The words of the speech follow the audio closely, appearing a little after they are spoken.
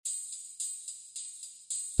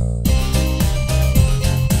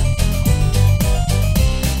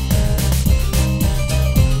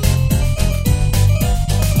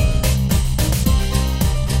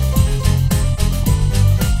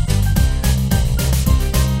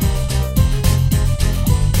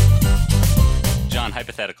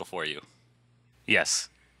Hypothetical for you. Yes.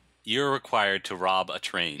 You're required to rob a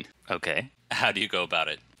train. Okay. How do you go about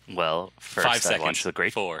it? Well, 5 first I'd seconds. watch the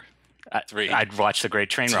great... 4, 3. I'd watch the Great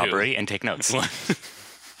Train 2, Robbery and take notes. 1.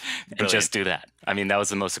 And just do that. I mean, that was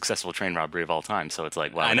the most successful train robbery of all time, so it's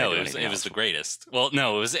like, why would I know, do it anything was else? the greatest. Well,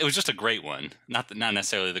 no, it was just a great one. Not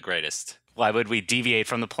necessarily the greatest. Why would we deviate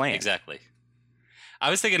from the plan? Exactly. I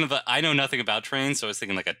was thinking of I know nothing about trains, so I was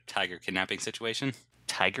thinking like a tiger kidnapping situation.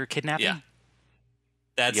 Tiger kidnapping? Yeah.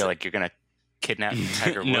 That's you're going to kidnap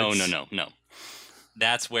Tiger Woods? No.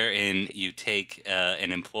 That's wherein you take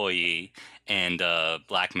an employee and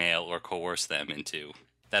blackmail or coerce them into.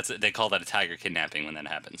 They call that a tiger kidnapping when that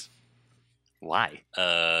happens. Why?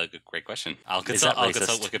 Great question. I'll Is that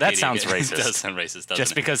consult racist? Wikipedia. That sounds again. racist. It does sound racist, doesn't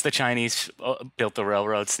Just it? because the Chinese built the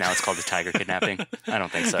railroads, now it's called the tiger kidnapping? I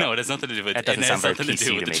don't think so. No, it has nothing to do with That doesn't it. It sound has very nothing to PC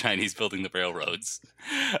do with to the me. Chinese building the railroads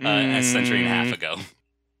a century and a half ago.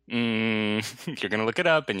 You're going to look it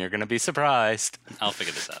up and you're going to be surprised. I'll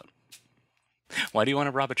figure this out. Why do you want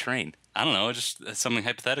to rob a train? I don't know, just something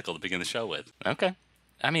hypothetical to begin the show with. Okay.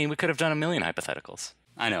 I mean, we could have done a million hypotheticals.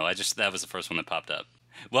 I know, that was the first one that popped up.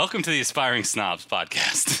 Welcome to the Aspiring Snobs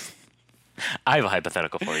podcast. I have a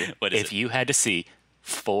hypothetical for you. What is if it? you had to see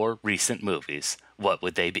 4 recent movies, what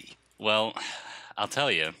would they be? Well, I'll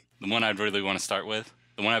tell you, the one I'd really want to start with,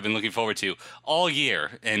 the one I've been looking forward to all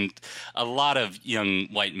year, and a lot of young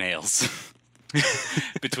white males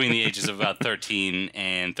between the ages of about 13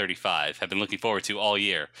 and 35 have been looking forward to all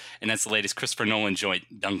year, and that's the latest Christopher Nolan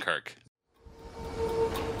joint, Dunkirk.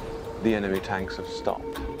 The enemy tanks have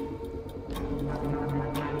stopped.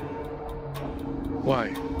 Why?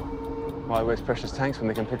 Why waste precious tanks when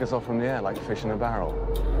they can pick us off from the air like fish in a barrel?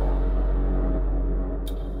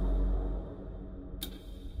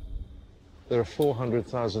 There are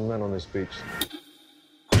 400,000 men on this beach.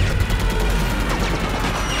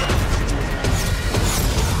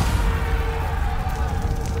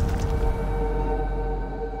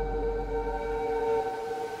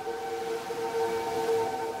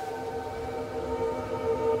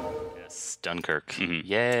 Yes, Dunkirk. Mhm.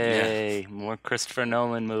 Yay! More Christopher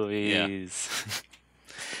Nolan movies.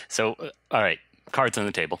 So, all right, cards on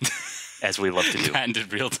the table, as we love to do.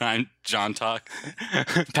 Patented real-time John talk.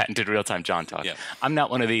 Patented real-time John talk. Yep. I'm not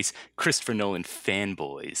one of these Christopher Nolan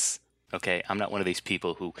fanboys. Okay, I'm not one of these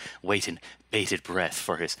people who wait in bated breath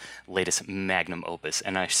for his latest magnum opus,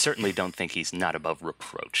 and I certainly don't think he's not above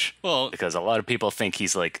reproach. Well- because a lot of people think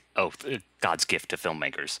he's like, God's gift to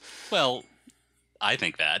filmmakers. Well, I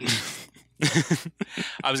think that.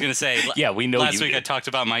 I was going to say, Yeah, we know last you week do. I talked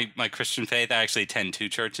about my Christian faith. I actually attend 2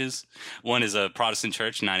 churches. One is a Protestant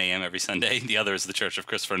church, 9 a.m. every Sunday. The other is the Church of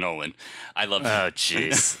Christopher Nolan. I love Oh,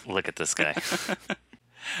 jeez, look at this guy.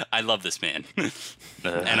 I love this man,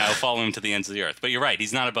 and I'll follow him to the ends of the earth. But you're right;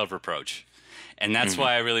 he's not above reproach, and that's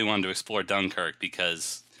why I really wanted to explore Dunkirk,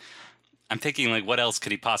 because I'm thinking, like, what else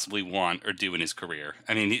could he possibly want or do in his career?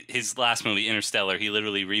 I mean, his last movie, Interstellar, he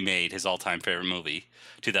literally remade his all-time favorite movie,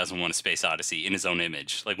 2001: A Space Odyssey, in his own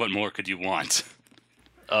image. Like, what more could you want?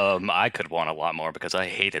 I could want a lot more because I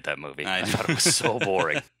hated that movie. I thought it was so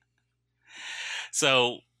boring.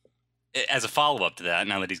 So, as a follow-up to that,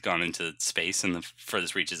 now that he's gone into space and the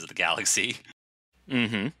furthest reaches of the galaxy,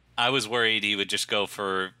 I was worried he would just go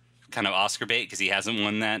for kind of Oscar bait because he hasn't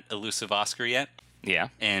won that elusive Oscar yet. Yeah.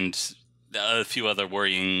 And a few other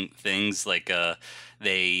worrying things, like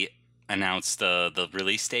they announced the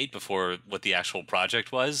release date before what the actual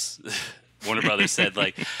project was. Warner Brothers said,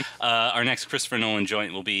 like, our next Christopher Nolan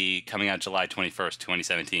joint will be coming out July 21st,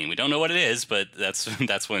 2017. We don't know what it is, but that's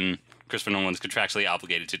when Christopher Nolan's contractually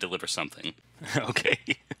obligated to deliver something. Okay.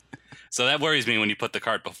 So that worries me when you put the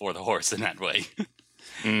cart before the horse in that way.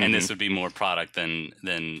 And this would be more product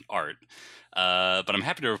than art. But I'm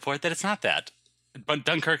happy to report that it's not that. But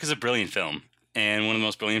Dunkirk is a brilliant film, and one of the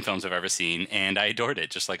most brilliant films I've ever seen, and I adored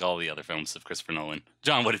it, just like all the other films of Christopher Nolan.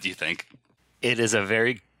 John, what did you think? It is a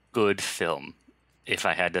very good film. If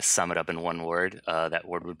I had to sum it up in one word, that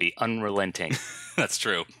word would be unrelenting. That's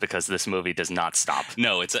true. Because this movie does not stop.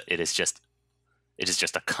 No, It is just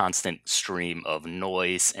a constant stream of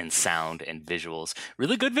noise and sound and visuals.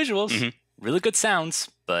 Really good visuals, really good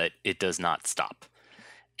sounds, but it does not stop.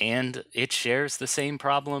 And it shares the same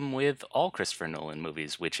problem with all Christopher Nolan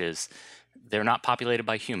movies, which is they're not populated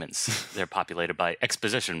by humans. They're populated by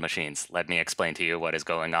exposition machines. Let me explain to you what is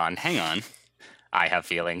going on. hang on. I have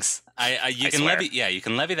feelings. You can swear.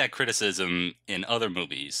 levy that criticism in other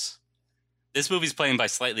movies. This movie's playing by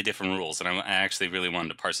slightly different rules, and I actually really wanted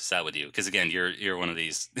to parse this out with you because, again, you're one of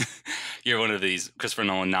these you're one of these Christopher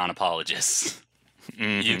Nolan non-apologists.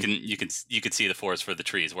 You can see the forest for the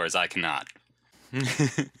trees, whereas I cannot.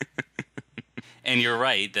 And you're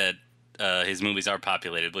right that his movies are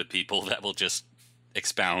populated with people that will just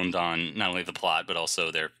expound on not only the plot but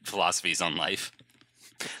also their philosophies on life.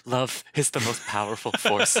 Love is the most powerful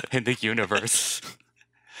force in the universe.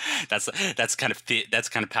 That's kind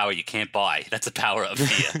of power you can't buy. That's the power of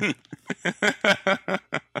fear.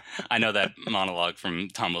 I know that monologue from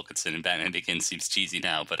Tom Wilkinson in Batman Begins seems cheesy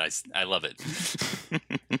now, but I love it.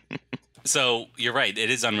 So you're right;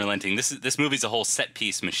 it is unrelenting. This movie's a whole set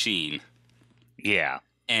piece machine. Yeah.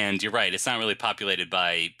 And you're right; it's not really populated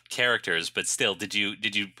by characters, but still, did you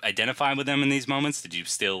identify with them in these moments? Did you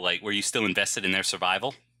still were you still invested in their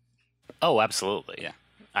survival? Oh, absolutely. Yeah.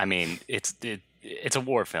 I mean, it's a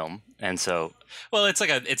war film, and so well, it's like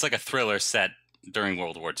a thriller set during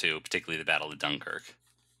World War II, particularly the Battle of Dunkirk.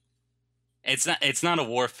 It's not a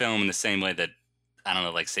war film in the same way that I don't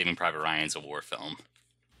know, like Saving Private Ryan's a war film.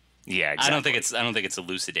 Yeah, exactly. I don't think it's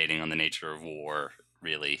elucidating on the nature of war,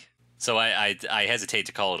 really. So I hesitate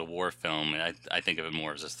to call it a war film. I think of it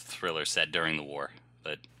more as a thriller set during the war.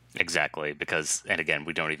 But exactly, because, and again,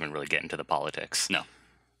 we don't even really get into the politics. No.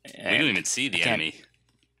 We don't even see the enemy.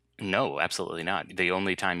 No, absolutely not. The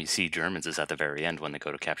only time you see Germans is at the very end when they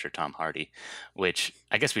go to capture Tom Hardy, which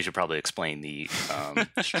I guess we should probably explain the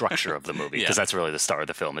structure of the movie, because that's really the star of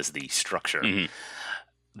the film, is the structure. Mm-hmm.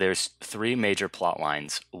 There's 3 major plot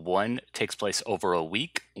lines. One takes place over a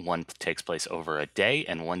week, one takes place over a day,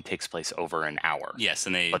 and one takes place over an hour. Yes,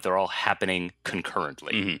 but they're all happening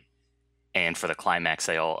concurrently. Mm-hmm. And for the climax,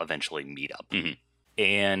 they all eventually meet up. Mm-hmm.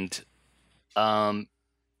 And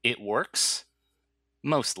it works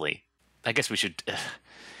mostly. I guess we should...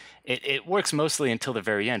 It works mostly until the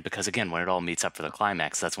very end, because, again, when it all meets up for the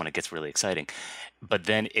climax, that's when it gets really exciting. But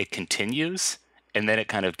then it continues... And then it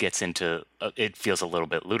kind of gets into, it feels a little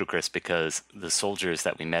bit ludicrous, because the soldiers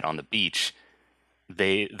that we met on the beach,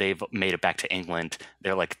 they've made it back to England.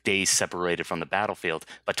 They're like days separated from the battlefield,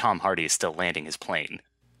 but Tom Hardy is still landing his plane.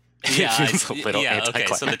 Yeah, okay.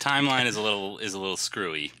 So the timeline is a little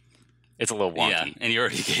screwy. It's a little wonky. Yeah, and you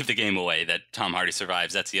already gave the game away that Tom Hardy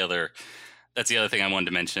survives. That's the other thing I wanted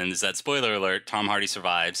to mention, is that, spoiler alert, Tom Hardy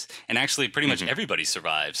survives, and actually pretty much everybody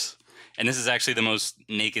survives. And this is actually the most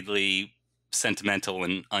nakedly sentimental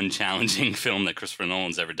and unchallenging film that Christopher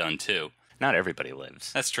Nolan's ever done, too. Not everybody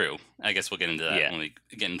lives. That's true. I guess we'll get into that when we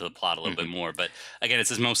get into the plot a little bit more. But again, it's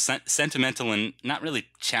his most sentimental and not really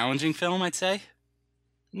challenging film, I'd say.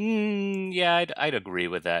 Yeah, I'd agree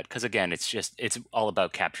with that, because again, it's all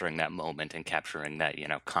about capturing that moment and capturing that,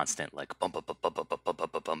 constant like bum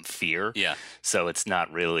fear. Yeah. So it's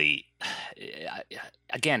not really,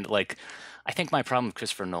 again, like, I think my problem with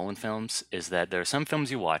Christopher Nolan films is that there are some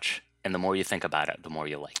films you watch, and the more you think about it, the more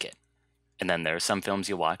you like it. And then there are some films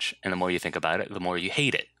you watch, and the more you think about it, the more you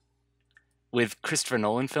hate it. With Christopher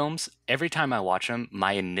Nolan films, every time I watch them,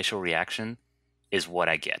 my initial reaction is what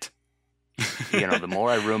I get. The more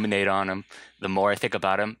I ruminate on them, the more I think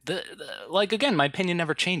about them. Again, my opinion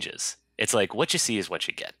never changes. It's like, what you see is what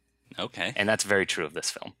you get. Okay. And that's very true of this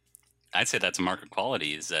film. I'd say that's a mark of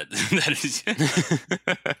quality, is that is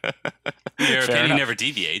your opinion never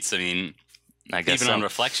deviates. I mean, I guess even on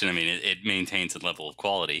reflection, I mean, it maintains a level of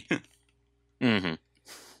quality. Mm-hmm.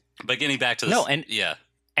 But getting back to this,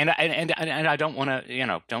 and I don't want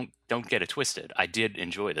to, don't get it twisted. I did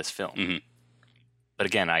enjoy this film, mm-hmm. but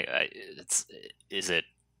again, is it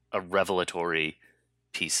a revelatory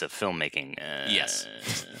piece of filmmaking? Yes.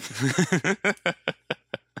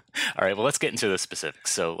 All right. Well, let's get into the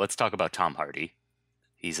specifics. So let's talk about Tom Hardy.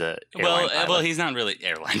 He's a he's not really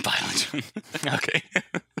airline pilot. Okay.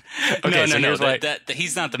 No.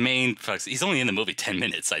 He's not the main. He's only in the movie 10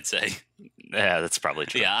 minutes, I'd say. Yeah, that's probably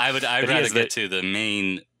true. Yeah, I'd rather get to the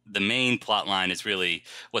main. The main plot line is really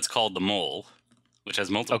what's called the mole, which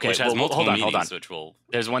has multiple. Okay, multiple meanings, hold on. Which will.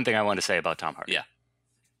 There's one thing I want to say about Tom Hardy. Yeah.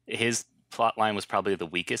 His plot line was probably the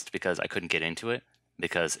weakest, because I couldn't get into it,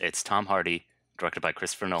 because it's Tom Hardy, directed by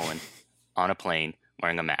Christopher Nolan, on a plane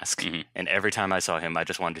wearing a mask. Mm-hmm. And every time I saw him, I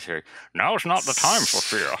just wanted to hear, "Now's not the time for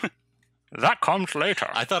fear. That comes later."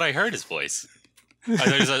 I thought I heard his voice. I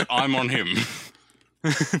thought he said, "I'm on him."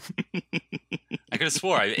 I could have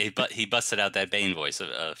swore he busted out that Bane voice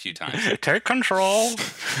a few times. Take control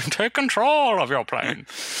of your plane.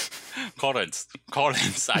 Collins,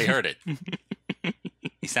 I heard it.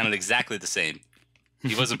 He sounded exactly the same.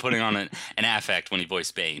 He wasn't putting on an affect when he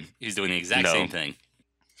voiced Bane. He was doing the exact same thing.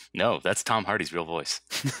 No, that's Tom Hardy's real voice.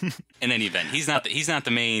 In any event, he's not the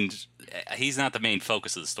main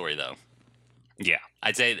focus of the story, though. Yeah,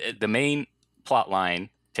 I'd say the main plot line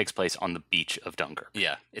takes place on the beach of Dunkirk.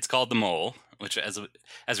 Yeah, it's called the Mole, which, as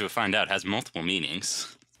we'll find out, has multiple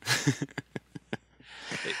meanings.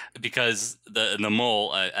 because the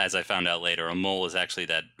mole, as I found out later, a mole is actually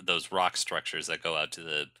those rock structures that go out to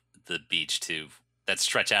the beach that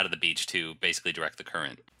stretch out of the beach to basically direct the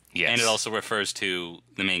current. Yes. And it also refers to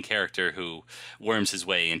the main character who worms his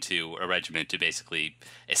way into a regiment to basically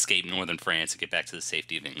escape northern France and get back to the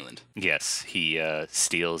safety of England. Yes, he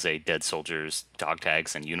steals a dead soldier's dog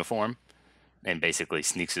tags and uniform and basically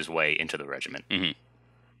sneaks his way into the regiment. Mm-hmm.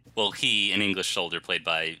 Well, he, an English soldier played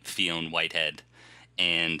by Fionn Whitehead,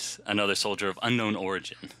 and another soldier of unknown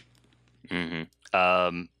origin.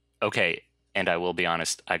 Mm-hmm. Okay, and I will be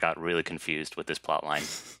honest, I got really confused with this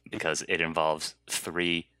plotline because it involves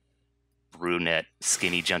 3 brunette,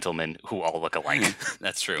 skinny gentlemen who all look alike.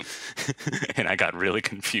 That's true. And I got really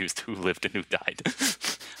confused who lived and who died.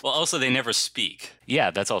 Well, also they never speak. Yeah,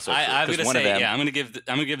 that's also true. I'm gonna say, I'm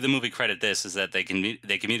gonna give the movie credit. This is that they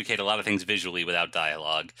communicate a lot of things visually without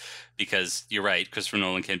dialogue, because you're right. Christopher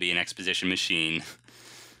Nolan can be an exposition machine,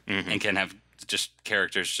 and can have just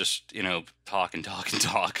characters just talk and talk and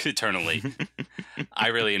talk eternally. I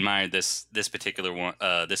really admired this particular one,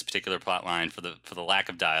 this particular plot line for the lack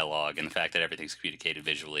of dialogue and the fact that everything's communicated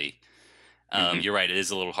visually. You're right. It is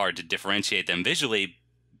a little hard to differentiate them visually,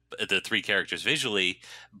 the 3 characters visually,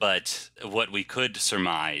 but what we could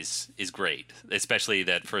surmise is great, especially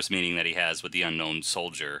that first meeting that he has with the unknown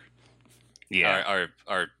soldier. Yeah,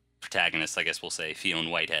 our protagonist, I guess we'll say, Fionn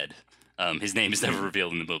Whitehead. His name is never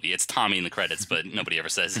revealed in the movie. It's Tommy in the credits, but nobody ever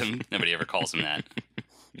says him. Nobody ever calls him that.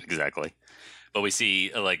 Exactly. But we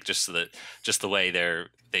see just the way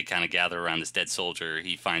they kind of gather around this dead soldier.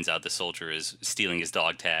 He finds out the soldier is stealing his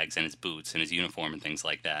dog tags and his boots and his uniform and things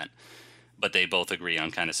like that. But they both agree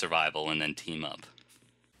on kind of survival and then team up.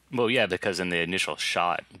 Well, yeah, because in the initial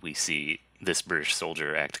shot, we see this British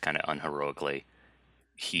soldier act kind of unheroically.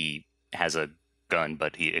 He has a gun,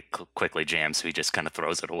 but it quickly jams, so he just kind of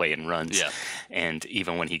throws it away and runs. Yeah. And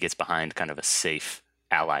even when he gets behind kind of a safe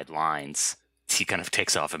Allied lines, he kind of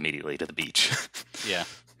takes off immediately to the beach. Yeah.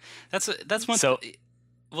 That's one.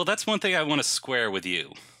 Well, that's one thing I want to square with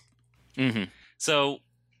you. Mm-hmm. So,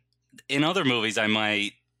 in other movies, I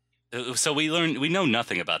might. So we know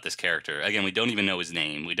nothing about this character. Again, we don't even know his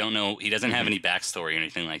name. We don't know. He doesn't have any backstory or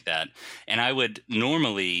anything like that. And I would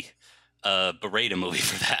normally berate a movie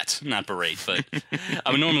for that. Not berate, but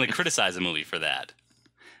I would normally criticize a movie for that.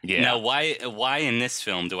 Yeah. Now, why in this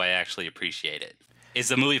film do I actually appreciate it? Is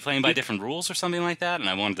the movie playing by different rules or something like that? And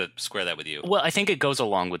I wanted to square that with you. Well, I think it goes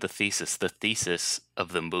along with the thesis. The thesis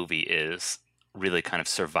of the movie is really kind of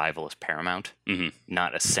survival is paramount,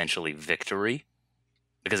 not essentially victory.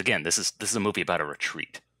 Because again, this is a movie about a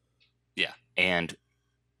retreat. Yeah. And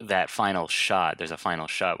that final shot, there's a final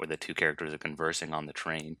shot where the 2 characters are conversing on the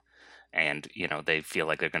train, and they feel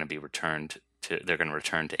like they're going to return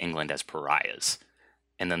to England as pariahs.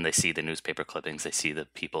 And then they see the newspaper clippings, they see the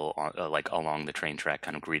people along the train track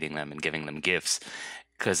kind of greeting them and giving them gifts.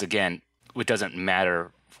 Because again, it doesn't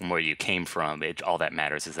matter from where you came from. All that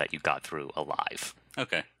matters is that you got through alive.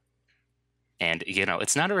 Okay. And,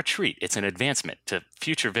 it's not a retreat. It's an advancement to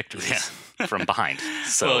future victories from behind.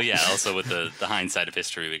 So, well, yeah, also with the hindsight of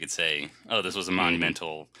history, we could say, oh, this was a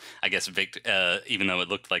monumental, I guess, even though it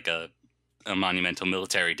looked like a monumental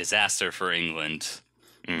military disaster for England,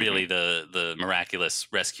 really the miraculous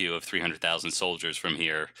rescue of 300,000 soldiers from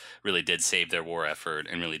here really did save their war effort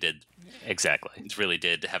and really did. Exactly. It really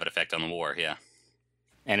did have an effect on the war, yeah.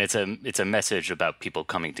 And it's a message about people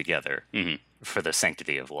coming together for the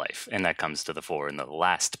sanctity of life. And that comes to the fore in the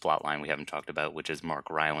last plot line we haven't talked about, which is Mark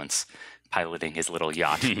Rylance piloting his little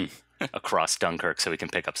yacht across Dunkirk so he can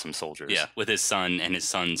pick up some soldiers. Yeah, with his son and his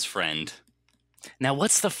son's friend. Now,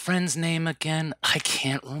 what's the friend's name again? I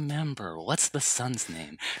can't remember. What's the son's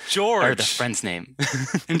name? George. Or the friend's name.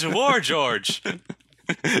 Into war, George.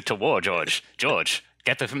 To war, George. George.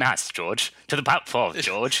 Get the mast, George. To the platform,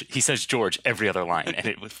 George. He says George every other line, and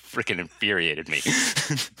it freaking infuriated me.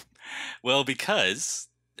 Well, because,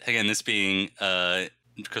 again, this being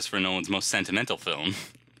Christopher Nolan's most sentimental film,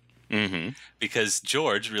 because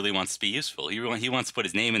George really wants to be useful. He wants to put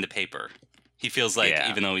his name in the paper. He feels like,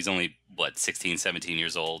 even though he's only, 16, 17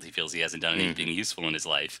 years old, he feels he hasn't done anything useful in his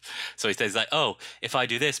life. So he says, like, oh, if I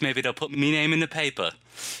do this, maybe they'll put me name in the paper.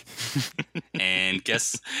 And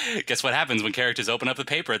guess what happens when characters open up the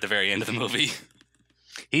paper at the very end of the movie?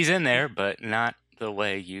 He's in there, but not the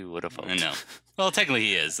way you would have hoped. No. Well, technically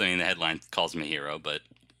he is. I mean, the headline calls him a hero, but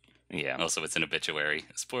yeah. Also, it's an obituary.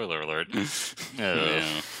 Spoiler alert.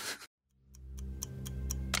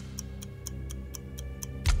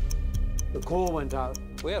 The call went out.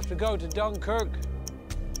 We have to go to Dunkirk.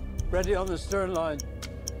 Ready on the stern line.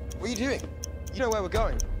 What are you doing? You know where we're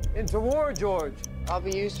going. Into war, George. I'll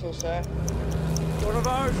be useful, sir. One of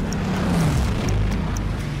ours.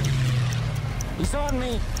 He's on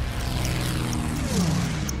me.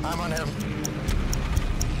 I'm on him.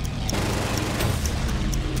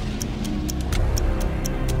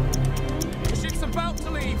 The ship's about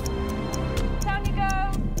to leave. Down you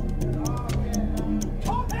go.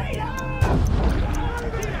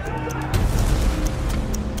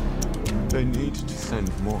 They need to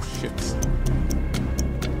send more ships.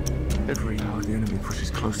 Every hour the enemy pushes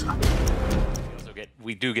closer.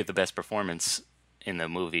 We do get the best performance in the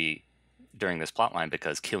movie during this plotline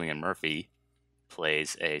because Cillian Murphy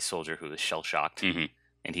plays a soldier who is shell-shocked, and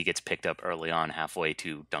he gets picked up early on halfway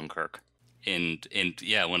to Dunkirk. And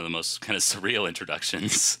yeah, one of the most kind of surreal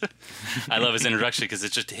introductions. I love his introduction because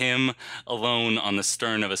it's just him alone on the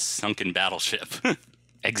stern of a sunken battleship.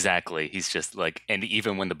 Exactly. He's just like, and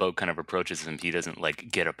even when the boat kind of approaches him, he doesn't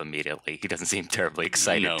like get up immediately. He doesn't seem terribly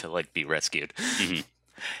excited to like be rescued.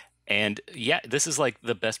 And yeah, this is like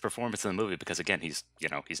the best performance in the movie because again, he's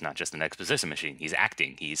not just an exposition machine. He's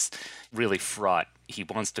acting. He's really fraught. He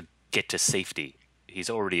wants to get to safety. He's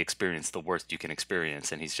already experienced the worst you can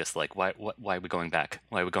experience, and he's just like, why are we going back?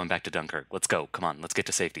 Why are we going back to Dunkirk? Let's go. Come on, let's get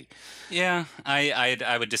to safety. Yeah,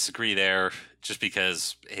 I would disagree there, just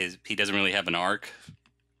because he doesn't really have an arc.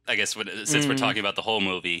 I guess since we're talking about the whole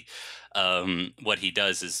movie, what he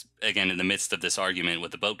does is, again, in the midst of this argument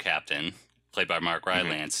with the boat captain, played by Mark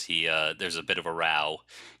Rylance, there's a bit of a row.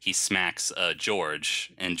 He smacks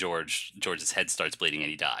George, and George's head starts bleeding, and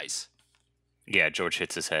he dies. Yeah, George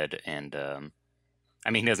hits his head, and I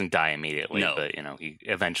mean, he doesn't die immediately, but he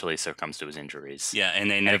eventually succumbs to his injuries. Yeah, and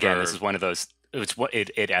they never. And again, this is one of those.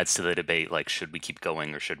 It adds to the debate, like, should we keep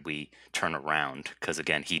going or should we turn around? Because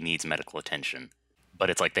again, he needs medical attention. But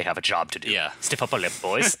it's like they have a job to do. Yeah. Stiff upper lip,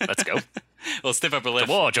 boys. Let's go. Well, stiff upper lip.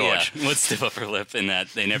 To war, George. Yeah, what's stiff upper lip in that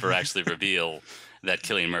they never actually reveal that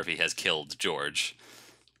Cillian Murphy has killed George.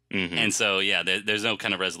 And so, yeah, there's no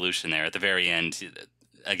kind of resolution there. At the very end,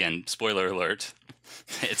 again, spoiler alert,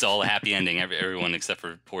 it's all a happy ending. Everyone except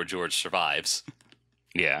for poor George survives.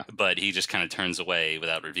 Yeah. But he just kind of turns away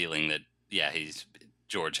without revealing that,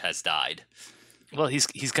 George has died. Well, he's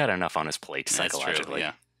got enough on his plate psychologically. That's true,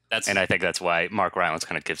 yeah. And I think that's why Mark Rylance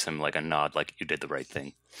kind of gives him like a nod, like you did the right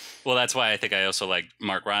thing. Well, that's why I think I also like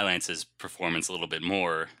Mark Rylance's performance a little bit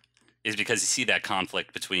more, is because you see that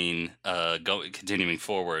conflict between continuing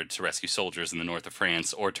forward to rescue soldiers in the north of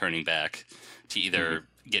France or turning back to either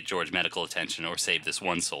get George medical attention or save this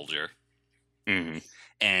one soldier.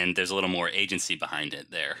 And there's a little more agency behind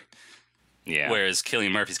it there. Yeah. Whereas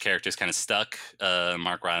Cillian Murphy's character is kind of stuck.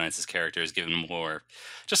 Mark Rylance's character is given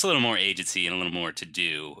just a little more agency and a little more to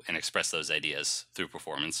do and express those ideas through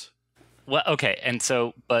performance. Well, okay, and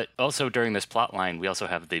so, but also during this plot line, we also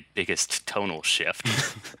have the biggest tonal shift.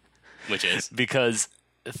 Which is? Because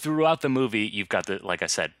throughout the movie, you've got the, like I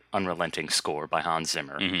said, unrelenting score by Hans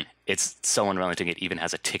Zimmer. It's so unrelenting, it even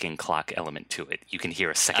has a ticking clock element to it. You can hear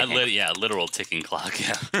a second. Literal ticking clock,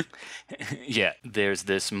 yeah. Yeah, there's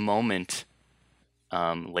this moment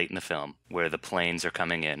late in the film where the planes are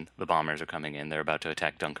coming in, the bombers are coming in, they're about to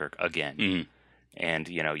attack Dunkirk again. And,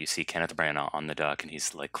 you see Kenneth Branagh on the dock, and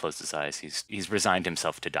he's, like, closed his eyes. He's resigned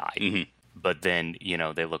himself to die. But then,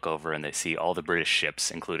 they look over and they see all the British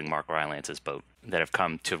ships, including Mark Rylance's boat, that have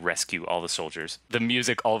come to rescue all the soldiers. The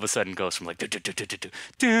music all of a sudden goes from, like, like,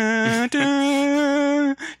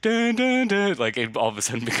 it all of a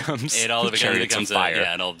sudden becomes Chariots of Fire.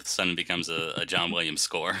 And all of a sudden becomes a John Williams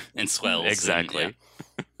score and swells. Exactly.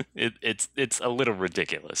 It's a little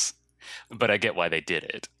ridiculous. But I get why they did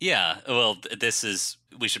it. Yeah, well,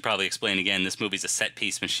 we should probably explain again, this movie's a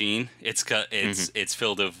set-piece machine. It's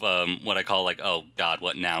filled of what I call, like, oh, God,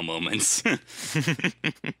 what now moments.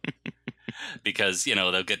 Because,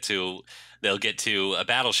 they'll get to a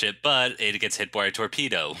battleship, but it gets hit by a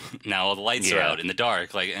torpedo. Now all the lights are out in the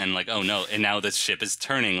dark, oh, no, and now this ship is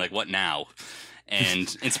turning, like, what now?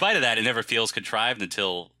 And in spite of that, it never feels contrived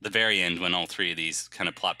until the very end when all three of these kind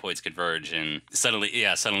of plot points converge. And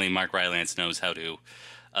suddenly Mark Rylance knows how to,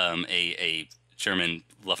 a German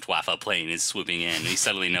Luftwaffe plane is swooping in. And he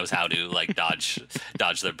suddenly knows how to, like, dodge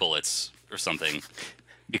their bullets or something.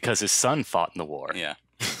 Because his son fought in the war. Yeah.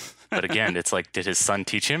 But again, it's like, did his son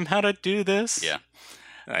teach him how to do this? Yeah.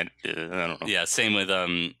 I don't know. Yeah, same with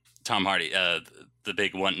Tom Hardy. The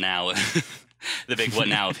big what now... The big what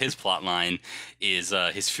now of his plot line is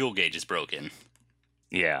his fuel gauge is broken.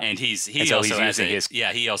 Yeah. And he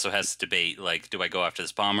also has to debate, like, do I go after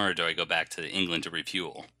this bomber or do I go back to England to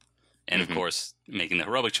refuel? And of course, making the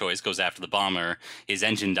heroic choice, goes after the bomber. His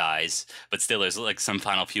engine dies, but still there's like some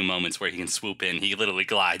final few moments where he can swoop in. He literally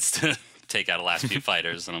glides to take out the last few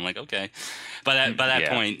fighters, and I'm like, okay. By that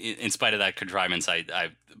point, in spite of that contrivance, I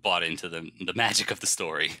bought into the magic of the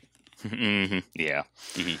story. Mm-hmm. Yeah.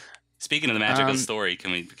 Mm-hmm. Speaking of the magic of the story,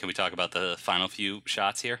 can we talk about the final few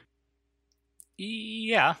shots here?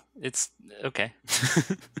 Yeah, it's okay.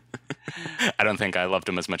 I don't think I loved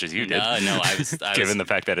him as much as you did. No, I was given the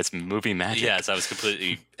fact that it's movie magic. Yes, I was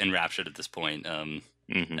completely enraptured at this point.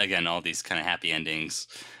 Again, all these kind of happy endings.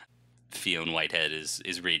 Fionn Whitehead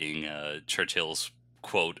is reading Churchill's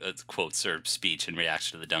quotes or speech in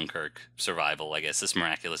reaction to the Dunkirk survival, I guess, this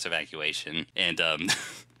miraculous evacuation. And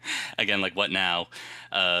again, like, what now?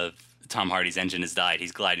 Tom Hardy's engine has died.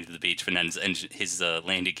 He's gliding to the beach, but then his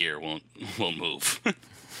landing gear won't move.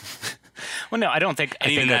 Well, no, I don't think. I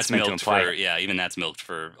think that's meant to imply. Even that's milked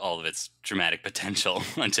for all of its dramatic potential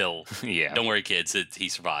until. Yeah. Don't worry, kids. He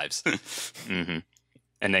survives. Mm-hmm.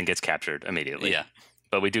 And then gets captured immediately. Yeah.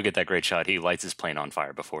 But we do get that great shot. He lights his plane on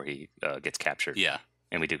fire before he gets captured. Yeah.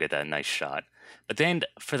 And we do get that nice shot. But then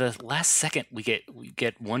for the last second, we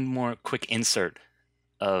get one more quick insert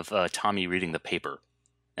of Tommy reading the paper.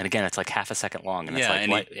 And again, it's like half a second long, and it's like,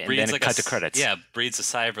 and what? And then it cut to credits. Yeah, breathes a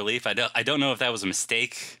sigh of relief. I don't know if that was a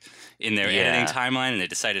mistake in their editing timeline, and they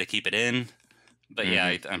decided to keep it in. But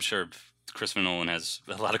I'm sure Christopher Nolan has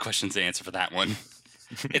a lot of questions to answer for that one.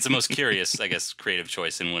 It's the most curious, I guess, creative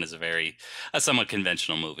choice in what is a somewhat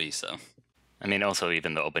conventional movie. So, I mean, also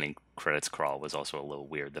even the opening credits crawl was also a little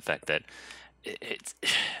weird. The fact that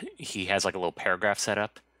he has like a little paragraph set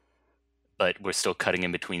up, but we're still cutting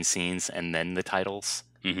in between scenes and then the titles.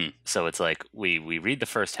 Mm-hmm. So it's like we read the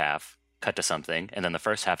first half, cut to something, and then the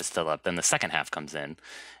first half is still up. Then the second half comes in,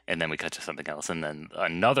 and then we cut to something else, and then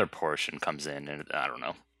another portion comes in, and I don't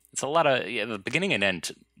know. It's a lot of the beginning and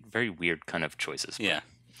end, very weird kind of choices. Yeah.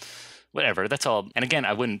 Whatever, that's all. And again,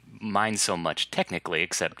 I wouldn't mind so much technically,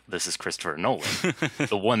 except this is Christopher Nolan.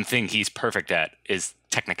 The one thing he's perfect at is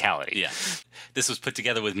technicality. Yeah. This was put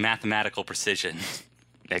together with mathematical precision.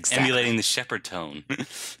 Exactly. Emulating the Shepherd tone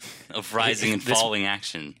of rising and falling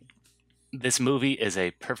action. This movie is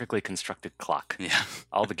a perfectly constructed clock. Yeah.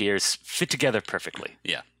 All the gears fit together perfectly.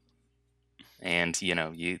 Yeah. And,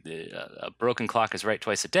 a broken clock is right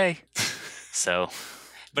twice a day. So.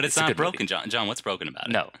 But it's not broken, movie. John, what's broken about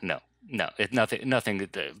it? No. Nothing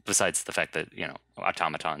besides the fact that,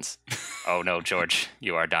 automatons. Oh, no, George,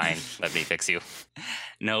 you are dying. Let me fix you.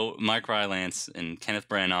 No, Mark Rylance and Kenneth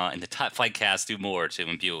Branagh and the Top Flight cast do more to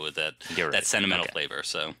imbue it with that sentimental flavor.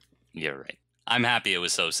 So you're right. I'm happy it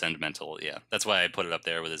was so sentimental. Yeah, that's why I put it up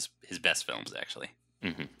there with his best films, actually.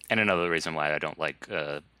 Mm-hmm. And another reason why I don't like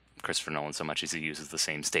Christopher Nolan so much is he uses the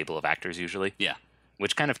same stable of actors usually. Yeah.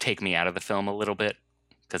 Which kind of take me out of the film a little bit.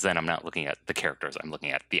 Because then I'm not looking at the characters, I'm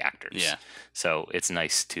looking at the actors. Yeah. So it's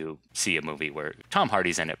nice to see a movie where Tom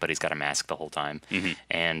Hardy's in it, but he's got a mask the whole time. Mm-hmm.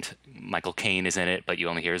 And Michael Caine is in it, but you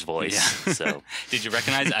only hear his voice. Yeah. So did you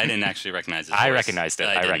recognize it? I didn't actually recognize his voice. I recognized it.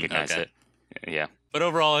 I recognized it. Yeah. But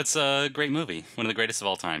overall, it's a great movie. One of the greatest of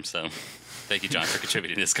all time. So thank you, John, for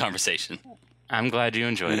contributing to this conversation. I'm glad you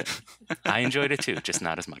enjoyed it. I enjoyed it too, just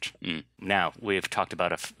not as much. Now, we've talked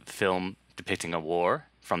about a film depicting a war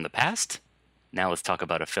from the past. Now let's talk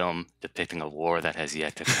about a film depicting a war that has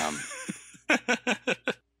yet to come.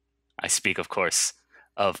 I speak, of course,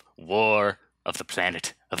 of War of the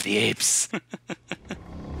Planet of the Apes.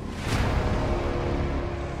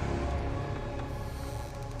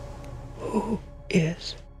 Who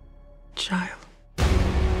is child?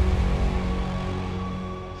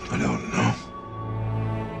 I don't know.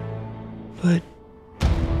 But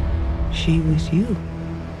she was you.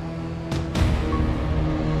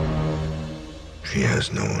 She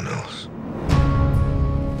has no one else.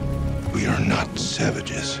 We are not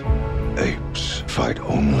savages. Apes fight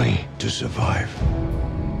only to survive.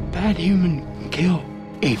 Bad human can kill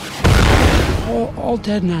ape. All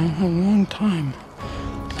dead now. A long time.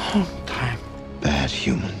 Long time. Bad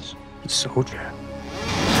humans. Soldier.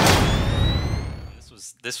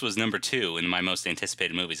 This was number 2 in my most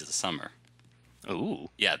anticipated movies of the summer. Ooh.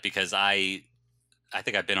 Yeah, because I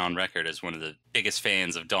think I've been on record as one of the biggest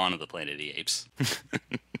fans of Dawn of the Planet of the Apes.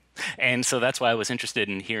 And so that's why I was interested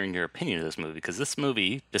in hearing your opinion of this movie, because this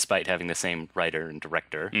movie, despite having the same writer and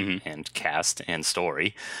director and cast and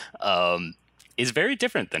story, is very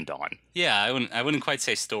different than Dawn. Yeah, I wouldn't quite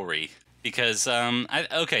say story, because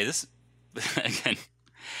this again,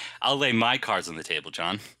 I'll lay my cards on the table,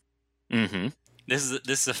 John. Mm-hmm. This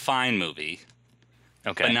is a fine movie.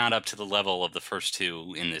 Okay. But not up to the level of the first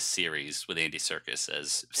 2 in this series with Andy Serkis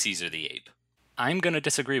as Caesar the Ape. I'm going to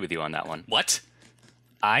disagree with you on that one. What?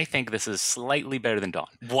 I think this is slightly better than Dawn.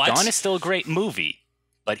 What? Dawn is still a great movie,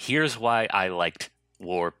 but here's why I liked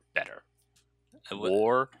War better.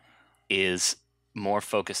 War is more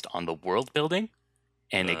focused on the world building,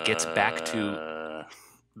 and it gets back to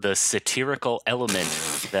the satirical element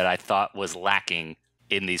that I thought was lacking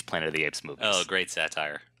in these Planet of the Apes movies. Oh, great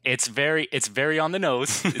satire. It's very on the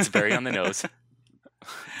nose. It's very on the nose.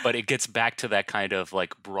 But it gets back to that kind of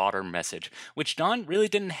like broader message, which Dawn really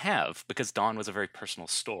didn't have because Dawn was a very personal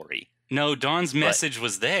story. No, Dawn's message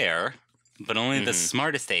was there, but only the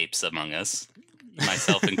smartest apes among us,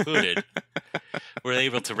 myself included, were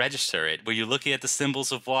able to register it. Were you looking at the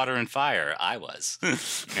symbols of water and fire? I was.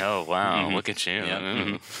 Oh, wow. Look at you.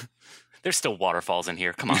 Yeah. There's still waterfalls in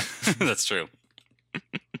here. Come on. That's true.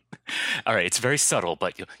 All right. It's very subtle,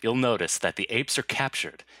 but you'll notice that the apes are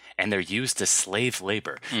captured and they're used as slave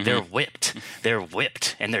labor. They're whipped.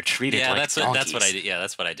 And they're treated like donkeys. That's what I did. Yeah,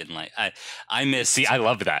 that's what I didn't like. I missed. See, I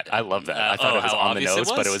love that. I thought it was on the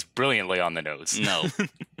nose, but it was brilliantly on the nose. No.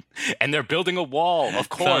 And they're building a wall, of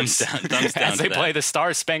course, thumbs down as they play the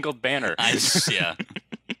Star-Spangled Banner. Yeah,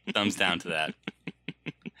 thumbs down to that.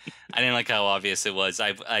 I didn't like how obvious it was.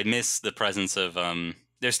 I miss the presence of.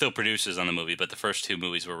 They're still producers on the movie, but the first two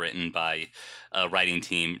movies were written by a writing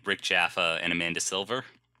team, Rick Jaffa and Amanda Silver.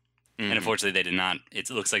 And unfortunately, they did not. It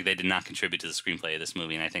looks like they did not contribute to the screenplay of this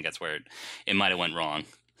movie, and I think that's where it might have went wrong.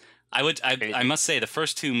 I must say the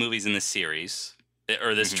first two movies in this series,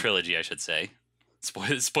 or this trilogy, I should say.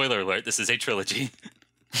 Spoiler alert: this is a trilogy.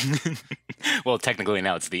 Well, technically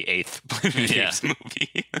now it's the 8th Planet of the Apes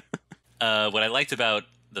movie. What I liked about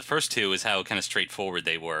the first two is how kind of straightforward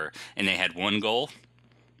they were, and they had one goal.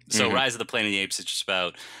 So Rise of the Planet of the Apes is just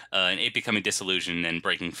about an ape becoming disillusioned and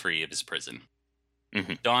breaking free of his prison.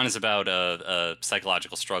 Dawn is about a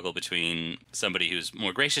psychological struggle between somebody who's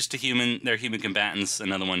more gracious to their human combatants,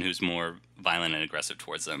 another one who's more violent and aggressive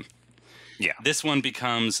towards them. Yeah. This one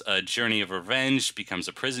becomes a journey of revenge, becomes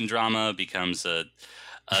a prison drama, becomes a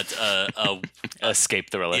escape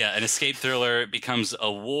thriller. Yeah, an escape thriller. It becomes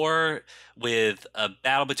a war with a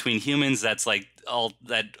battle between humans that's like all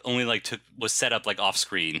that only like was set up like off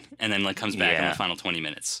screen and then like comes back in the final 20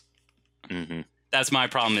 minutes. That's my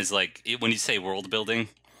problem is like when you say world building,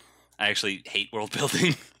 I actually hate world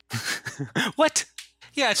building. What?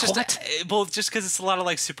 Yeah, it's just just because it's a lot of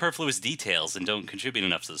like superfluous details and don't contribute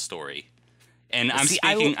enough to the story. And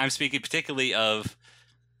I'm speaking particularly of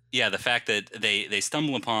the fact that they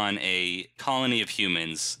stumble upon a colony of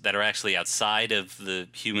humans that are actually outside of the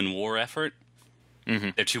human war effort.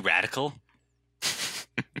 They're too radical.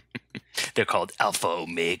 They're called Alpha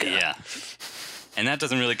Omega. Yeah. And that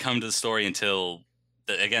doesn't really come to the story until,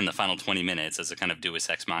 the final 20 minutes as a kind of deus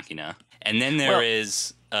ex machina. And then there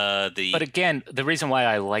is But again, the reason why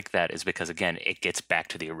I like that is because, again, it gets back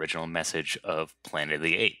to the original message of Planet of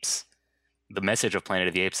the Apes. The message of Planet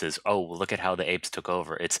of the Apes is, look at how the apes took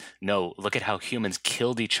over. It's, no, look at how humans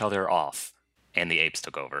killed each other off and the apes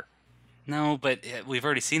took over. No, but we've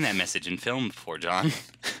already seen that message in film before, John.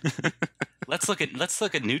 Let's look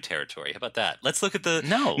at new territory. How about that? Let's look at the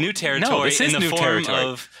new territory in the form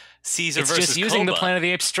of Caesar versus Koba. It's just using the Planet of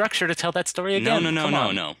the Apes structure to tell that story again.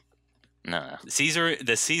 No. Caesar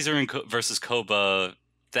versus Koba.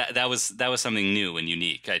 That was something new and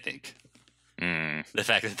unique, I think. The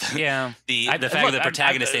fact that the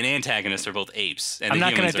protagonist and antagonist are both apes. And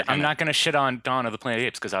I'm not gonna shit on Dawn of the Planet of the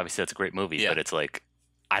Apes because obviously that's a great movie. But it's like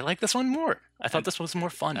I like this one more. I thought this was more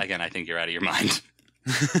fun. Again, I think you're out of your mind.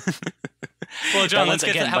 Well, John, let's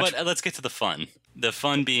get to the fun. The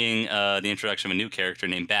fun being the introduction of a new character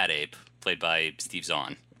named Bad Ape, played by Steve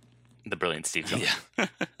Zahn. The brilliant Steve Zahn. Yeah.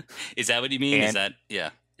 Is that what you mean? Is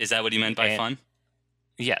that what you meant by fun?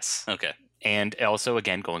 Yes. Okay. And also,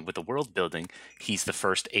 again, going with the world building, he's the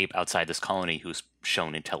first ape outside this colony who's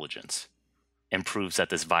shown intelligence and proves that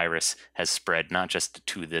this virus has spread not just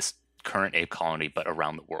to this current ape colony, but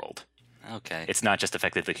around the world. Okay. It's not just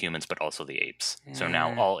affected the humans, but also the apes. Yeah. So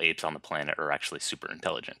now all apes on the planet are actually super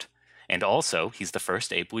intelligent. And also, he's the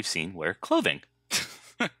first ape we've seen wear clothing.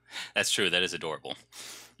 That's true. That is adorable.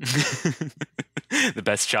 The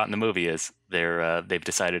best shot in the movie is they've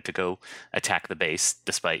decided to go attack the base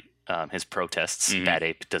despite his protests. Bad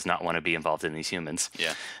Ape does not want to be involved in these humans.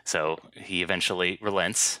 Yeah. So he eventually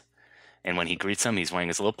relents. And when he greets them, he's wearing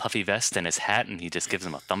his little puffy vest and his hat, and he just gives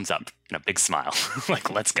them a thumbs up and a big smile.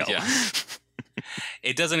 Like, let's go. Yeah.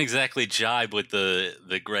 It doesn't exactly jibe with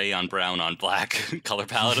the gray on brown on black color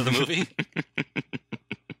palette of the movie.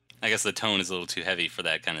 I guess the tone is a little too heavy for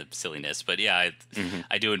that kind of silliness. But yeah,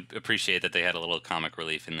 I do appreciate that they had a little comic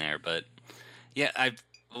relief in there. But yeah,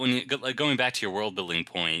 going back to your world building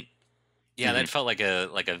point, yeah, that felt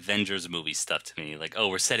like Avengers movie stuff to me. Like,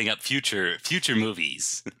 we're setting up future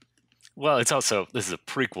movies. Well, it's also, this is a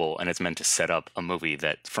prequel, and it's meant to set up a movie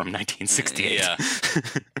that from 1968. Yeah.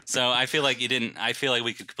 So I feel like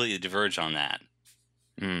we could completely diverge on that.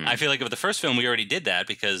 I feel like with the first film, we already did that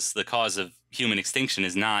because the cause of human extinction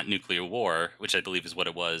is not nuclear war, which I believe is what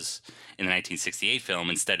it was in the 1968 film.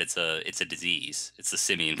 Instead, it's a disease. It's the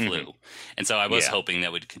simian flu. And so I was hoping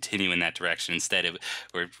that would continue in that direction. Instead,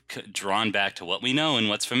 we're drawn back to what we know and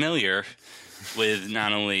what's familiar with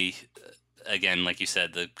not only, again, like you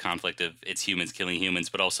said, the conflict of it's humans killing humans,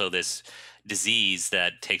 but also this disease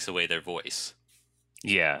that takes away their voice.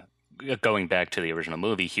 Yeah. Going back to the original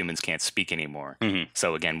movie, humans can't speak anymore.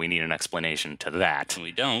 So again, we need an explanation to that.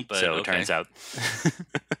 We don't, but so it turns out.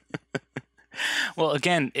 Well,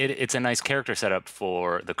 again, it's a nice character setup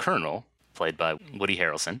for the Colonel, played by Woody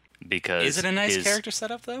Harrelson. Because is it a nice character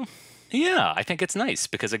setup though? Yeah, I think it's nice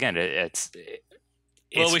because again, it's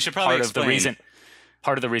well, we should probably explain.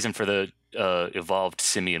 Part of the reason for the evolved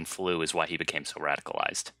simian flu is why he became so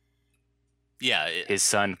radicalized. Yeah, his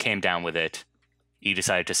son came down with it. He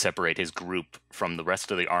decided to separate his group from the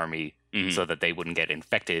rest of the army so that they wouldn't get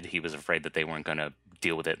infected. He was afraid that they weren't going to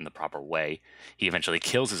deal with it in the proper way. He eventually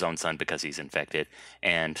kills his own son because he's infected.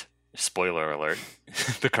 And, spoiler alert,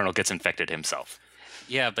 the Colonel gets infected himself.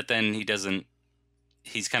 Yeah, but then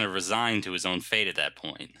he's kind of resigned to his own fate at that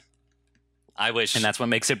point. And that's what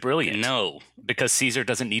makes it brilliant. No. Because Caesar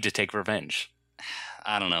doesn't need to take revenge.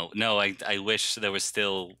 I don't know. No, I wish there was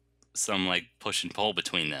still some, like, push and pull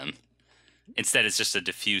between them. Instead, it's just a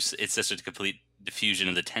complete diffusion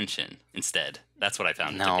of the tension instead. That's what I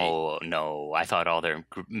found it to be. No. I thought all their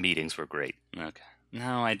meetings were great. Okay.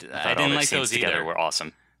 No, I didn't like those together either. Were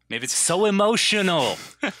awesome. Maybe it's so emotional.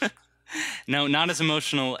 No, not as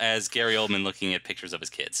emotional as Gary Oldman looking at pictures of his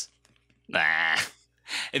kids. Nah.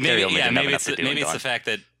 Maybe it's the fact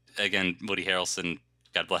that, again, Woody Harrelson,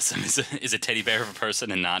 God bless him, is a teddy bear of a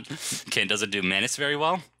person and doesn't do menace very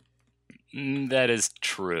well. That is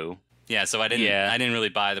true. Yeah, so I didn't really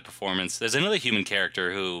buy the performance. There's another human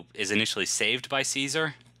character who is initially saved by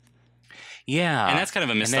Caesar. Yeah. And that's kind of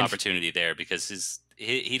a missed opportunity there because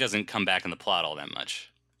he doesn't come back in the plot all that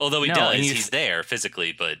much. Although he does, he's there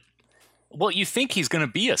physically, but... Well, you think he's going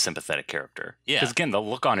to be a sympathetic character. Yeah. Because, again, the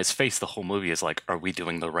look on his face the whole movie is like, are we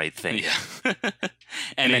doing the right thing? Yeah.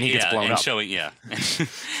 and then he gets blown up.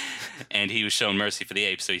 And he was shown mercy for the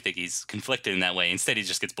apes, so you think he's conflicted in that way. Instead, he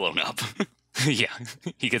just gets blown up. Yeah,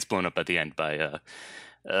 he gets blown up at the end by,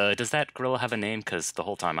 does that gorilla have a name? Because the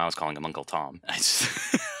whole time I was calling him Uncle Tom.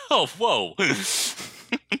 Oh, whoa.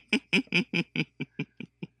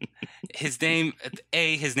 His name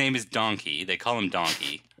is Donkey. They call him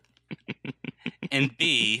Donkey. And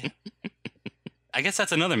B, I guess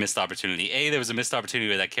that's another missed opportunity. A, there was a missed opportunity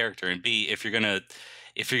with that character. And B, if you're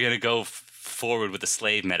gonna go forward with the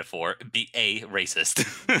slave metaphor, be A, racist.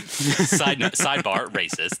 Sidebar,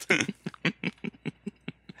 racist.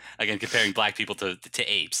 Again, comparing black people to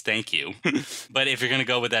apes. Thank you. But if you're going to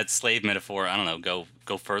go with that slave metaphor, I don't know,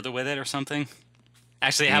 go further with it or something.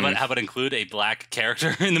 Actually, how about include a black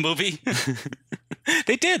character in the movie?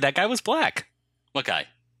 They did. That guy was black. What guy?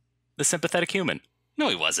 The sympathetic human. No,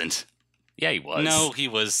 he wasn't. Yeah, he was. No, he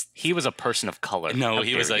was. He was a person of color. No,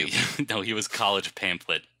 he was he was college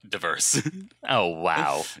pamphlet diverse. Oh,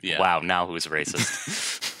 wow. Yeah. Wow, now who's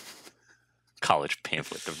racist? College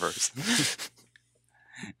pamphlet diverse.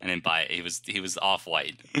 And then he was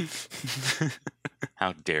off-white.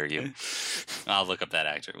 How dare you? I'll look up that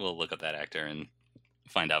actor. We'll look up that actor and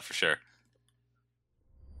find out for sure.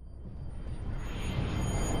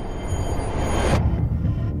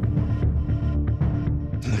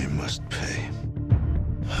 They must pay.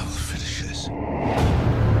 I will finish this.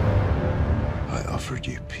 I offered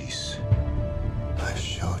you peace. I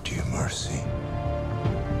showed you mercy.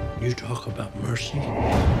 You talk about mercy?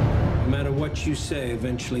 No matter what you say,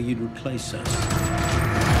 eventually you'd replace us.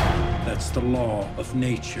 That's the law of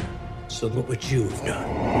nature. So look what you've done.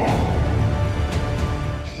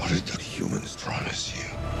 What did the humans promise you?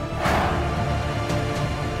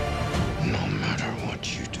 No matter what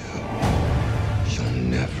you do, you'll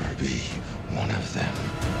never be one of them.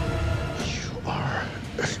 You are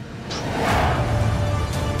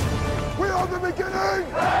We are the beginning!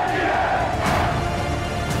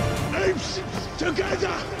 Apes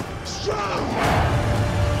together, strong!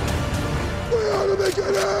 We are the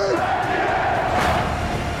beginning!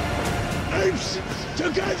 Apes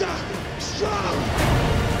together, strong!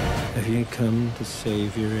 Have you come to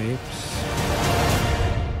save your apes?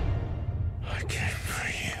 I came for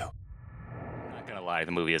you. I'm not gonna lie,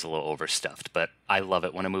 the movie is a little overstuffed, but I love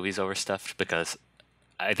it when a movie's overstuffed because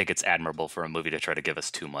I think it's admirable for a movie to try to give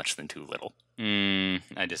us too much than too little.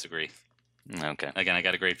 I disagree. Okay. Again, I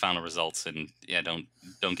got a great final results, and yeah, don't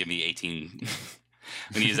give me 18.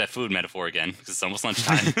 I'm gonna use that food metaphor again because it's almost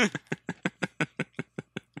lunchtime.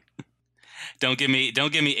 Don't give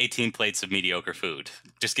me 18 plates of mediocre food.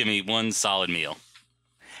 Just give me one solid meal.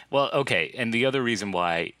 Well, okay, and the other reason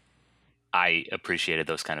why I appreciated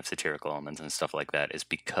those kind of satirical elements and stuff like that is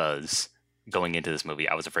because going into this movie,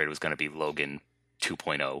 I was afraid it was going to be Logan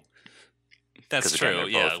 2.0. That's true.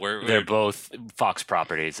 Again, they're both Fox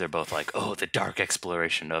properties. They're both like, oh, the dark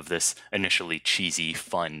exploration of this initially cheesy,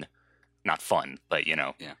 fun, not fun, but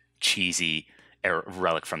cheesy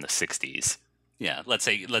relic from the 60s. Yeah, let's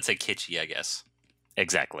say kitschy, I guess.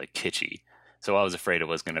 Exactly, kitschy. So I was afraid it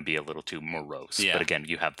was going to be a little too morose. Yeah. But again,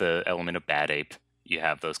 you have the element of Bad Ape. You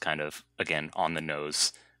have those kind of, again, on the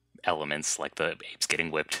nose elements, like the apes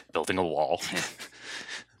getting whipped, building a wall.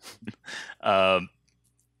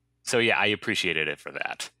 So yeah, I appreciated it for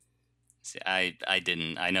that. See, I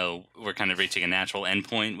didn't. I know we're kind of reaching a natural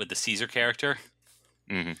endpoint with the Caesar character.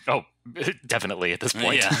 Mm-hmm. Oh, definitely at this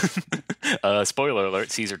point. Yeah. Spoiler alert,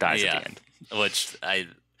 Caesar dies at the end. Which I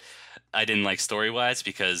didn't like story-wise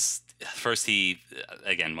because first he,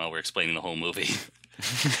 again, while we're explaining the whole movie,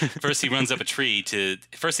 first he runs up a tree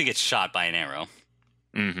first he gets shot by an arrow.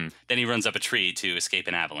 Mm-hmm. Then he runs up a tree to escape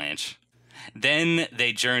an avalanche. Then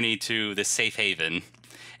they journey to the safe haven.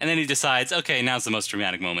 And then he decides, okay, now's the most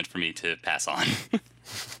dramatic moment for me to pass on.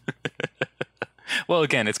 Well,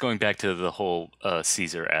 again, it's going back to the whole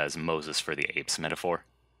Caesar as Moses for the apes metaphor.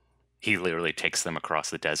 He literally takes them across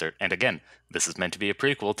the desert. And again, this is meant to be a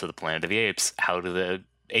prequel to the Planet of the Apes. How do the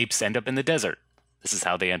apes end up in the desert? This is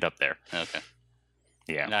how they end up there. Okay.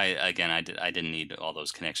 Yeah. I didn't need all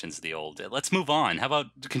those connections to the old. Let's move on. How about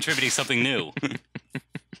contributing something new?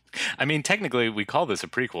 I mean, technically, we call this a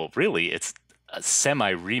prequel. Really, it's a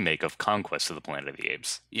semi-remake of Conquest of the Planet of the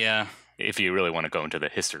Apes. Yeah. If you really want to go into the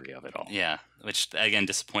history of it all. Yeah, which, again,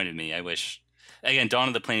 disappointed me. I wish... Again, Dawn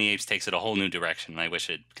of the Planet of the Apes takes it a whole new direction, and I wish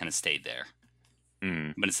it kind of stayed there.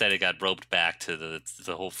 Mm. But instead, it got roped back to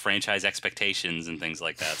the whole franchise expectations and things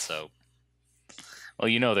like that, so... Well,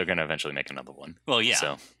 they're going to eventually make another one. Well, yeah.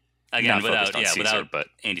 So, again, without Caesar, without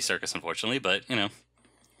Andy Serkis, unfortunately, but,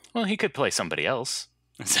 Well, he could play somebody else.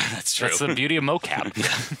 That's true. That's the beauty of mocap.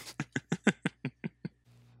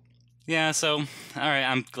 Yeah, so, all right,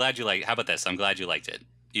 I'm glad you liked it. How about this? I'm glad you liked it,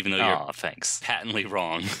 even though you're thanks. patently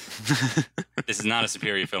wrong. This is not a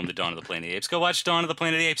superior film to Dawn of the Planet of the Apes. Go watch Dawn of the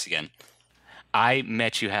Planet of the Apes again. I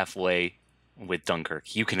met you halfway with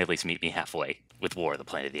Dunkirk. You can at least meet me halfway with War of the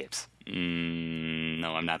Planet of the Apes.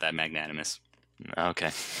 No, I'm not that magnanimous. Okay,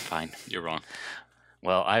 fine. You're wrong.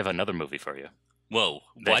 Well, I have another movie for you. Whoa,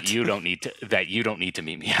 that what? you don't need to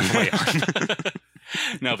meet me halfway on.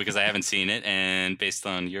 No, because I haven't seen it, and based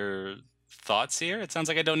on your thoughts here, it sounds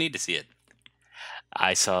like I don't need to see it.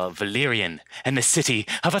 I saw Valerian and the City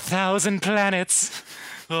of 1,000 Planets.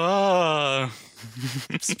 Oh,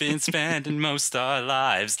 been spending most our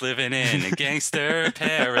lives living in a gangster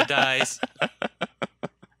paradise.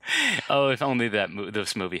 Oh, if only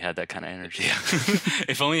this movie had that kind of energy.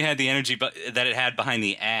 If only it had the energy that it had behind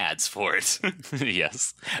the ads for it.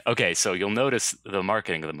 Yes. Okay, so you'll notice the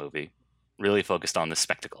marketing of the movie really focused on the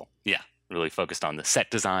spectacle. Yeah. Really focused on the set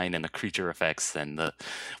design and the creature effects and the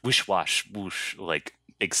wish-wash, whoosh, like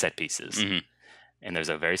big set pieces. Mm-hmm. And there's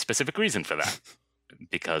a very specific reason for that.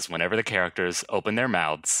 Because whenever the characters open their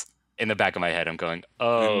mouths, in the back of my head, I'm going,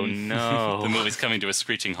 oh no. The movie's coming to a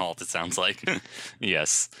screeching halt, it sounds like.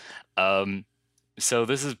 Yes. So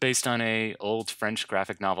this is based on a old French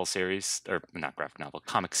graphic novel series, or not graphic novel,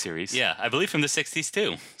 comic series. Yeah, I believe from the 60s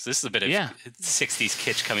too. So this is a bit of 60s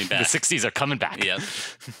kitsch coming back. The 60s are coming back. Yeah.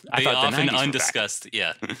 I the thought often the 90s undiscussed,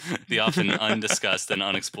 yeah. The often undiscussed and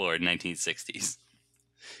unexplored 1960s.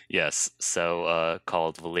 Yes, so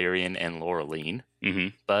called Valerian and Laureline. Mm-hmm.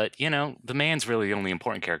 But, the man's really the only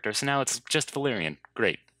important character, so now it's just Valerian.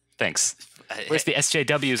 Great. Thanks. Where's the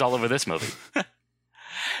SJWs all over this movie?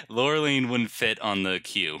 Laureline wouldn't fit on the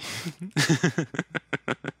queue.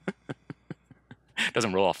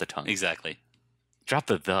 Doesn't roll off the tongue. Exactly. Drop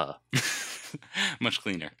the. Much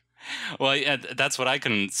cleaner. Well, yeah, that's what I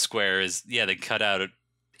couldn't square is, they cut out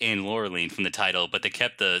Anne Laureline from the title, but they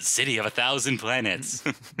kept the City of 1,000 Planets.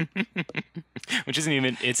 Which isn't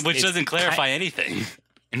even... Which doesn't clarify anything.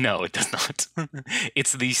 No, it does not.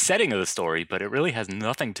 It's the setting of the story, but it really has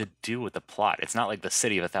nothing to do with the plot. It's not like the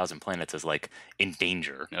City of 1,000 Planets is, like, in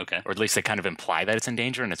danger. Okay. Or at least they kind of imply that it's in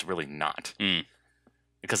danger, and it's really not. Mm.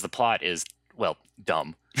 Because the plot is, well,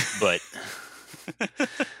 dumb. But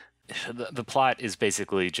the plot is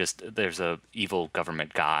basically just there's a evil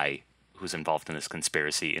government guy who's involved in this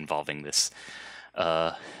conspiracy involving this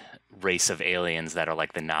race of aliens that are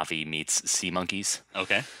like the Na'vi meets sea monkeys.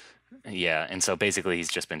 Okay. Yeah, and so basically he's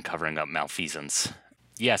just been covering up malfeasance.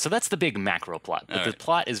 Yeah, so that's the big macro plot. But the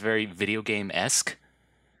plot is very video game-esque,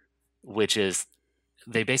 which is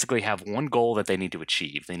they basically have one goal that they need to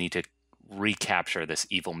achieve. They need to recapture this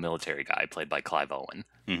evil military guy played by Clive Owen.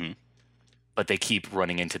 Mm-hmm. But they keep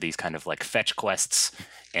running into these kind of like fetch quests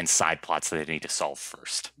and side plots that they need to solve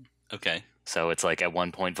first. Okay. So it's like at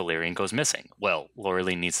one point Valerian goes missing. Well, Laura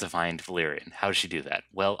Lee needs to find Valerian. How does she do that?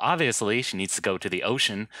 Well, obviously she needs to go to the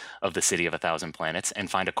ocean of the City of 1,000 Planets and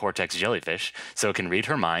find a Cortex jellyfish so it can read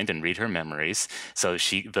her mind and read her memories. So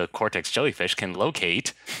the Cortex jellyfish can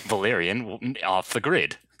locate Valerian off the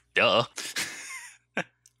grid. Duh.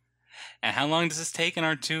 And how long does this take in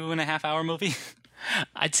our 2.5-hour movie?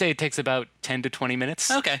 I'd say it takes about 10 to 20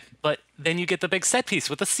 minutes. Okay. But then you get the big set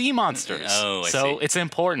piece with the sea monsters. Oh, I see. So it's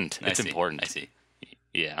important. It's important. I see.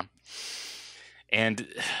 Yeah. And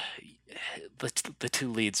the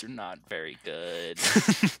two leads are not very good.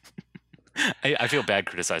 I feel bad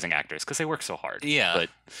criticizing actors because they work so hard. Yeah. But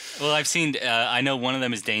well, I've seen, I know one of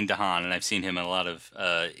them is Dane DeHaan, and I've seen him in a lot of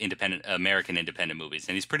American independent movies,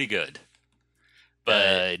 and he's pretty good.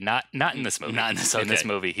 But not in this movie. Not in this. In this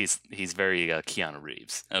movie, he's very Keanu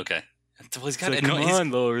Reeves. Okay. Well, he's got like, come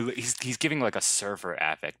on, Lord. He's giving like a surfer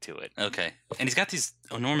affect to it. Okay. And he's got these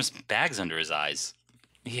enormous bags under his eyes.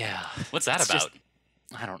 Yeah. What's that about?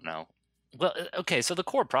 I don't know. Well, okay, so the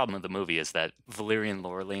core problem of the movie is that Valerian and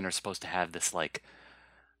Laura Lane are supposed to have this like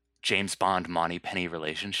James Bond Moneypenny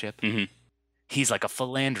relationship. Mm-hmm. He's like a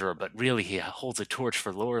philanderer, but really he holds a torch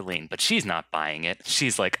for Laureline, but she's not buying it.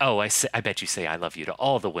 She's like, oh, I bet you say I love you to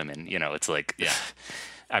all the women. You know, it's like, yeah.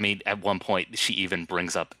 I mean, at one point, she even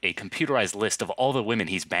brings up a computerized list of all the women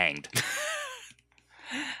he's banged.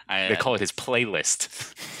 They call it his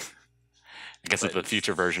playlist. I guess it's the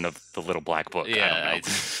future version of the Little Black Book. Yeah, I don't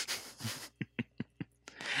know.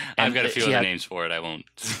 I've got a few other names for it. I won't.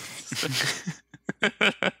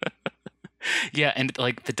 Yeah, and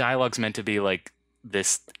like the dialogue's meant to be like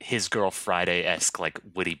this His Girl Friday-esque like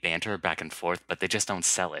witty banter back and forth, but they just don't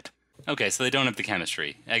sell it. Okay, so they don't have the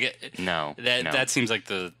chemistry. I get no. That seems like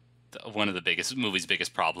the one of the movie's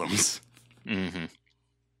biggest problems. Mm-hmm.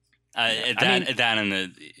 It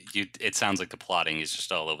sounds like the plotting is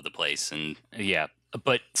just all over the place, and yeah,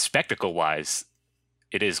 but spectacle-wise,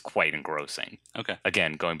 it is quite engrossing. Okay.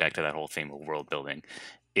 Again, going back to that whole theme of world building,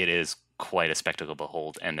 it is quite a spectacle to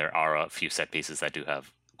behold, and there are a few set pieces that do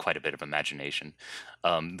have quite a bit of imagination.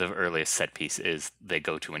 The earliest set piece is they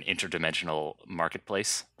go to an interdimensional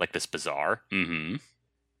marketplace, like this bazaar. Mm-hmm.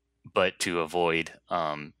 But to avoid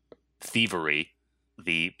thievery,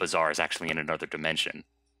 the bazaar is actually in another dimension.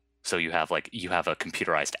 So you have a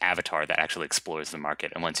computerized avatar that actually explores the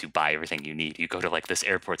market, and once you buy everything you need, you go to like this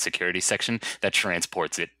airport security section that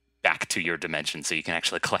transports it back to your dimension, so you can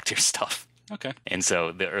actually collect your stuff. Okay. And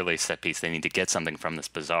so the early set piece, they need to get something from this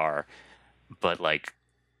bazaar, but like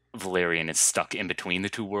Valerian is stuck in between the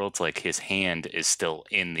two worlds. Like his hand is still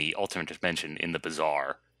in the alternate dimension in the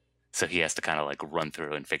bazaar, so he has to kind of like run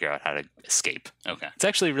through and figure out how to escape. Okay. It's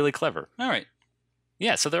actually really clever. All right.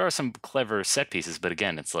 Yeah, so there are some clever set pieces, but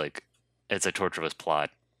again, it's a tortuous plot.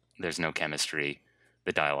 There's no chemistry.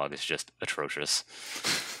 The dialogue is just atrocious.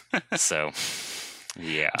 So,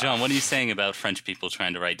 yeah. John, what are you saying about French people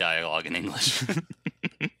trying to write dialogue in English?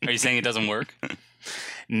 Are you saying it doesn't work?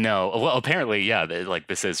 No. Well, apparently, yeah.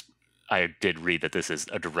 I did read that this is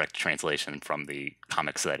a direct translation from the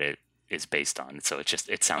comics that it is based on. So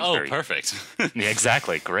it sounds very... perfect. Yeah,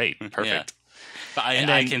 exactly. Great. Perfect. Yeah. But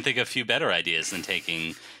I can think of a few better ideas than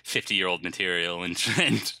taking 50-year-old material and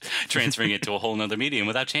transferring it to a whole nother medium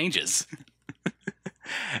without changes.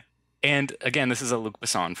 And again, this is a Luc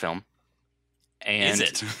Besson film. And is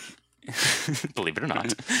it? Believe it or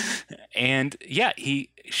not. And yeah, he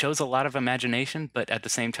shows a lot of imagination, but at the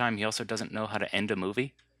same time, he also doesn't know how to end a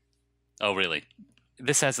movie. Oh, really?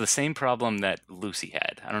 This has the same problem that Lucy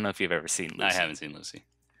had. I don't know if you've ever seen Lucy. I haven't seen Lucy.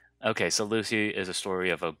 Okay, so Lucy is a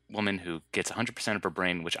story of a woman who gets 100% of her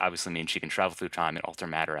brain, which obviously means she can travel through time and alter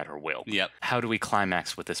matter at her will. Yep. How do we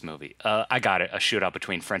climax with this movie? I got it. A shootout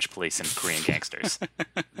between French police and Korean gangsters.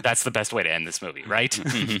 That's the best way to end this movie, right?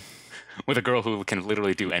 Mm-hmm. With a girl who can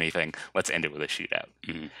literally do anything, let's end it with a shootout.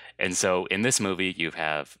 Mm-hmm. And so in this movie, you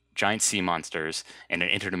have giant sea monsters and an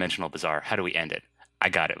interdimensional bazaar. How do we end it? I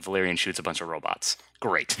got it. Valerian shoots a bunch of robots.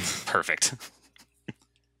 Great. Perfect.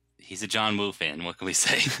 He's a John Woo fan. What can we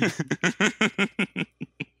say?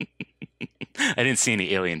 I didn't see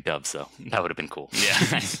any alien dubs, though. That would have been cool.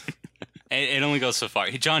 Yeah. It only goes so far.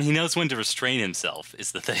 John, he knows when to restrain himself,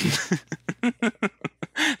 is the thing.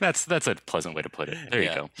 That's a pleasant way to put it. There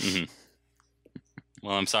you go. Mm-hmm.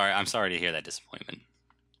 Well, I'm sorry. I'm sorry to hear that disappointment.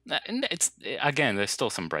 And it's again, there's still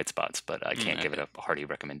some bright spots, but I can't give it okay. a hearty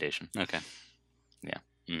recommendation. Okay. Yeah.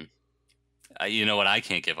 You know what I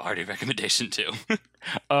can't give a hearty recommendation to?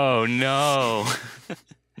 Oh no.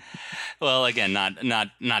 Well, again,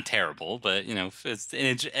 not terrible, but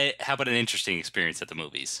how about an interesting experience at the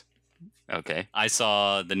movies? Okay. I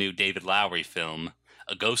saw the new David Lowery film,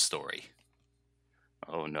 A Ghost Story.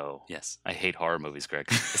 Oh no. Yes. I hate horror movies, Greg.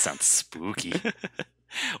 It sounds spooky.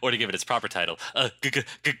 Or to give it its proper title, A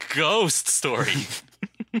Ghost Story.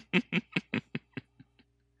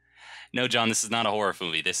 No, John, this is not a horror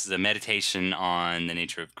movie. This is a meditation on the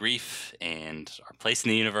nature of grief and our place in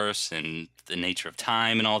the universe and the nature of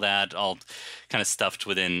time and all that, all kind of stuffed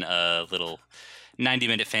within a little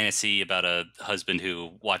 90-minute fantasy about a husband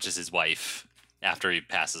who watches his wife after he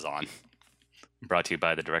passes on. Brought to you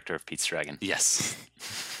by the director of Pete's Dragon. Yes.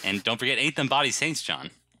 And don't forget Ain't Them Body Saints, John.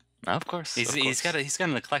 Of course. He's got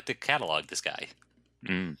an eclectic catalog, this guy.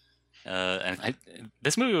 Mm. And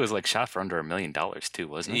This movie was like shot for under $1 million too,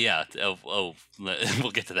 wasn't it? yeah. We'll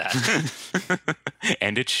get to that.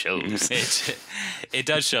 And it shows. It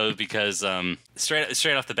does show because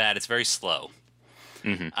straight off the bat, it's very slow.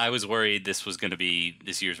 Mm-hmm. I was worried this was going to be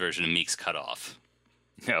this year's version of Meek's Cutoff.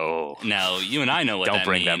 No. Now you and I know what Don't that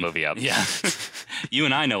bring means. that movie up. Yeah, you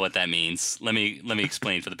and I know what that means. Let me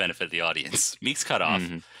explain for the benefit of the audience. Meek's Cutoff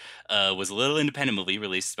was a little independent movie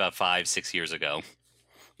released about 5-6 years ago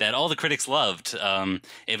that all the critics loved.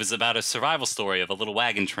 It was about a survival story of a little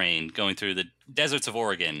wagon train going through the deserts of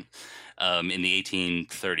Oregon in the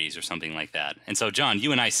 1830s or something like that. And so, John,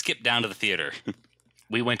 you and I skipped down to the theater.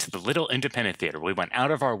 We went to the little independent theater. We went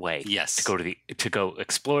out of our way Yes. to go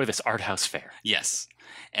explore this art house fair. Yes.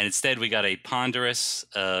 And instead we got a ponderous,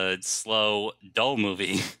 slow, dull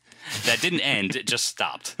movie that didn't end. It just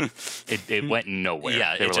stopped. It went nowhere.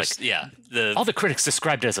 Yeah, They it were just, like, yeah. all the critics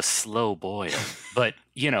described it as a slow boil, but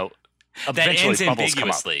That eventually ends bubbles come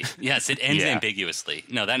up. ambiguously. Yes, it ends Yeah. ambiguously.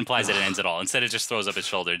 No, that implies that it ends at all. Instead, it just throws up its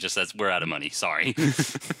shoulder. It just says, we're out of money. Sorry.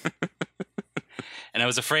 And I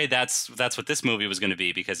was afraid that's what this movie was going to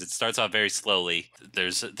be because it starts off very slowly.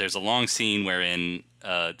 There's a long scene wherein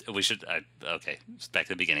back to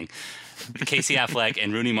the beginning. Casey Affleck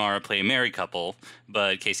and Rooney Mara play a married couple,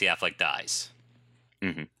 but Casey Affleck dies.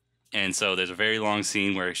 Mm-hmm. And so there's a very long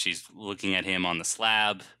scene where she's looking at him on the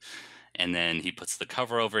slab, and then he puts the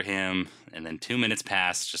cover over him, and then 2 minutes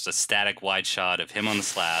pass, just a static wide shot of him on the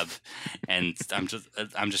slab, and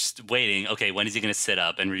I'm just waiting. Okay, when is he going to sit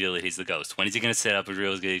up and reveal that he's the ghost? When is he going to sit up and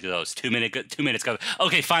reveal that he's the ghost? 2 minutes go.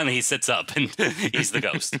 Okay, finally he sits up and he's the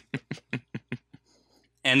ghost.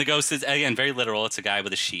 And the ghost is, again, very literal. It's a guy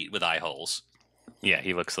with a sheet with eye holes. Yeah,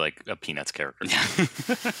 he looks like a Peanuts character. Yeah.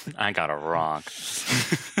 I got it wrong.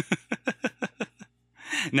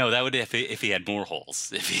 No, that would if he had more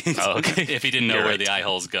holes. If he if he didn't know You're where right. the eye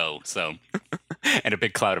holes go. So And a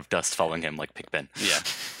big cloud of dust following him like Pigpen. yeah.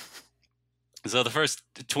 So the first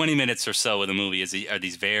 20 minutes or so of the movie are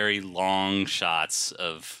these very long shots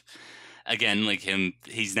of, again, like him.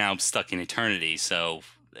 He's now stuck in eternity. So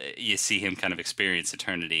you see him kind of experience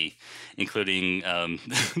eternity, including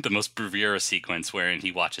the most bravura sequence wherein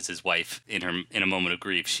he watches his wife in a moment of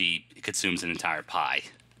grief. She consumes an entire pie.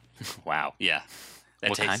 Wow. Yeah.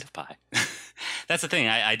 What kind of pie? That's the thing.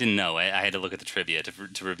 I didn't know. I had to look at the trivia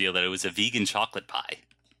to reveal that it was a vegan chocolate pie.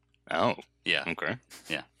 Oh, Yeah. okay.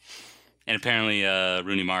 Yeah. And apparently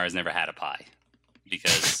Rooney Mara has never had a pie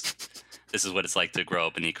because this is what it's like to grow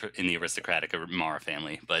up in the aristocratic Mara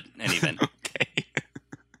family. But in any event. Okay.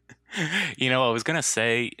 I was gonna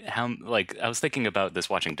say I was thinking about this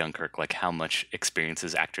watching Dunkirk, like how much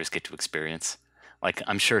experiences actors get to experience. Like,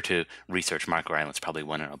 I'm sure to research Marco Rylance probably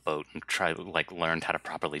went on a boat and learned how to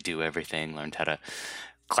properly do everything, learned how to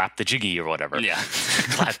clap the jiggy or whatever. Yeah.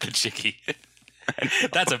 Clap the jiggy.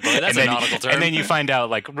 That's a nautical term. And then you find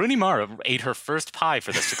out, like, Rooney Mara ate her first pie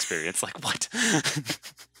for this experience. Like, what?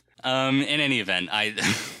 In any event, I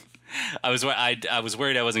was worried I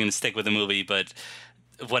wasn't going to stick with the movie, but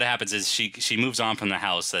what happens is she moves on from the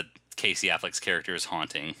house that Casey Affleck's character is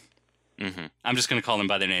haunting. Mm-hmm. I'm just going to call them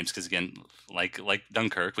by their names because, again, like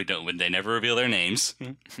Dunkirk, they never reveal their names.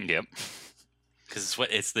 Yep. Because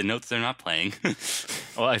it's the notes they're not playing.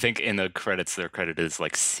 Well, I think in the credits, their credit is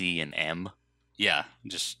like C and M. Yeah,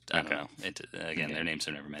 just I Okay. don't know. Their names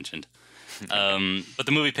are never mentioned. But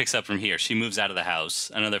the movie picks up from here. She moves out of the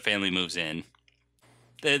house. Another family moves in.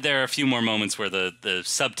 There are a few more moments where the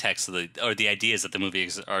subtext of the ideas that the movie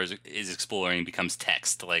is exploring becomes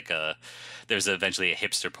text. Like there's eventually a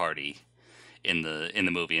hipster party in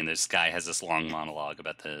the movie, and this guy has this long monologue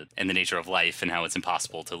about the nature of life and how it's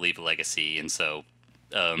impossible to leave a legacy. And so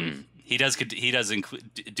He does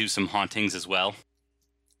do some hauntings as well.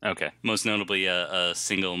 Okay. Most notably a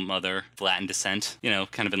single mother of Latin descent,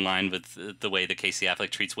 kind of in line with the way that Casey Affleck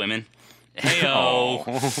treats women. Hey-o!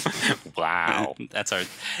 Oh. Wow.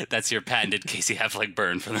 That's your patented Casey Affleck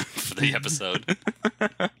burn for the episode.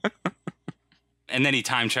 And then he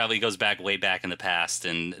time travel. He goes way back in the past,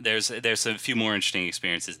 and there's a few more interesting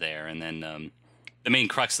experiences there. And then the main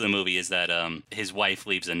crux of the movie is that his wife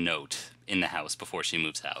leaves a note in the house before she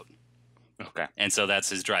moves out. Okay. And so that's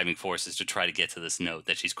his driving force, is to try to get to this note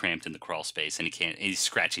that she's cramped in the crawl space, and he's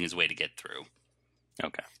scratching his way to get through.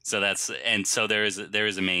 Okay. So there is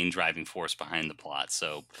a main driving force behind the plot.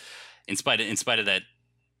 So in spite of that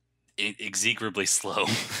execrably slow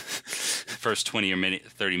first 20 or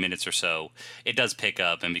 30 minutes or so, it does pick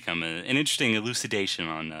up and become an interesting elucidation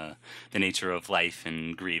on the nature of life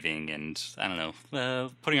and grieving and, I don't know,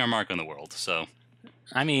 putting our mark on the world. So,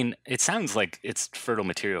 I mean, it sounds like it's fertile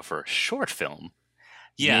material for a short film.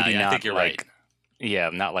 Yeah, Maybe I not think you're right. Yeah,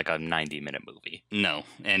 not like a 90-minute movie. No,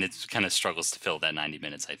 and it kind of struggles to fill that 90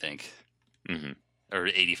 minutes, I think. Mm-hmm. Or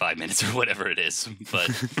 85 minutes or whatever it is. But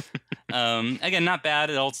again, not bad.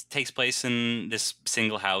 It all takes place in this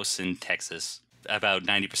single house in Texas. About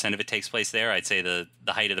 90% of it takes place there. I'd say the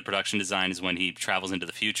height of the production design is when he travels into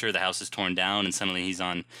the future. The house is torn down, and suddenly he's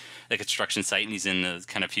on the construction site, and he's in the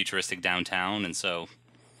kind of futuristic downtown. And so,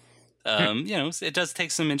 it does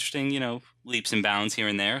take some interesting, leaps and bounds here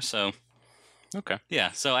and there. So, okay,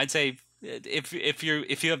 yeah. So I'd say if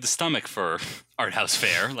you have the stomach for art house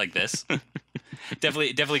fare like this.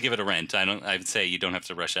 Definitely give it a rent. I would say you don't have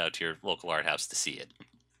to rush out to your local art house to see it.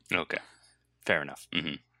 Okay, fair enough.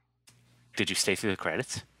 Mm-hmm. Did you stay through the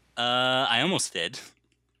credits? I almost did.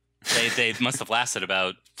 They must have lasted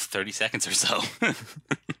about 30 seconds or so.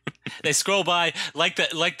 They scroll by like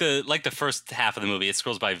the first half of the movie. It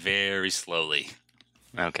scrolls by very slowly.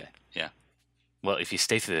 Okay. Yeah. Well, if you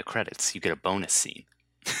stay through the credits, you get a bonus scene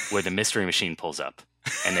where the mystery machine pulls up.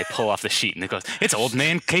 And they pull off the sheet, and it goes, "It's old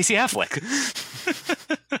man Casey Affleck."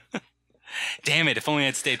 Damn it! If only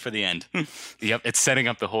I'd stayed for the end. Yep, it's setting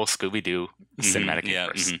up the whole Scooby-Doo cinematic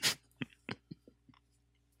universe. Mm-hmm.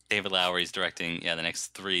 David Lowery's directing, the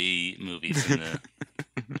next 3 movies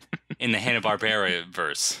in the Hanna-Barbera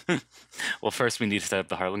verse. Well, first we need to set up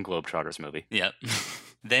the Harlem Globetrotters movie. Yep.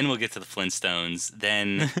 Then we'll get to the Flintstones.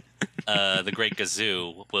 Then the Great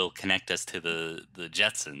Gazoo will connect us to the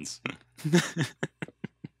Jetsons.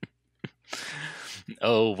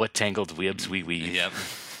 Oh, what tangled webs we weave. Yep.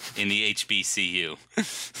 In the HBCU.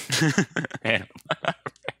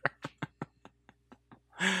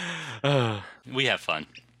 We have fun.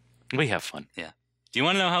 We have fun. Yeah. Do you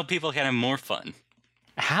want to know how people can have more fun?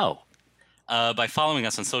 How? By following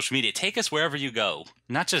us on social media. Take us wherever you go.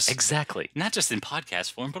 Not just in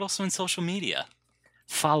podcast form, but also in social media.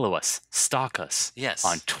 Follow us, stalk us. Yes.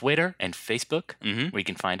 On Twitter and Facebook, mm-hmm. where you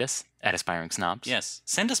can find us at Aspiring Snobs. Yes.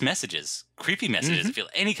 Send us messages. Creepy messages, if you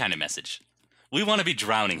any kind of message. We want to be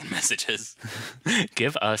drowning in messages.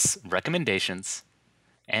 Give us recommendations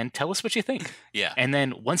and tell us what you think. Yeah. And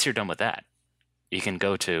then once you're done with that, you can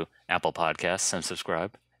go to Apple Podcasts and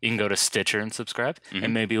subscribe. You can go to Stitcher and subscribe, mm-hmm.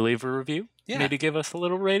 and maybe leave a review. Yeah. Maybe give us a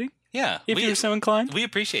little rating. Yeah. If you're so inclined. We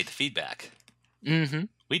appreciate the feedback. Mm-hmm.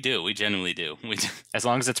 We do. We genuinely do. As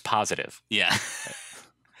long as it's positive. Yeah.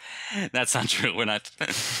 That's not true. We're not.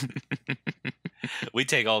 We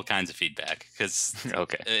take all kinds of feedback because,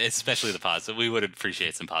 especially the positive. We would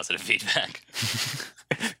appreciate some positive feedback.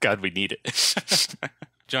 God, we need it.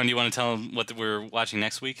 John, do you want to tell them what we're watching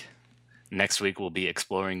next week? Next week, we'll be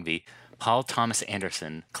exploring the Paul Thomas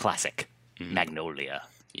Anderson classic, Magnolia.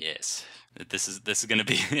 Yes. This is going to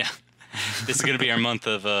be This is going to be our month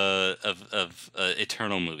of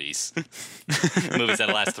eternal movies. Movies that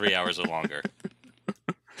last 3 hours or longer.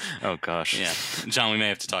 Oh gosh. Yeah. John, we may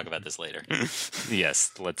have to talk about this later.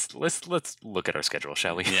 Yes. Let's look at our schedule,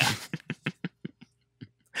 shall we? Yeah.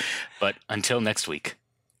 But until next week,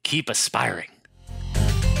 keep aspiring.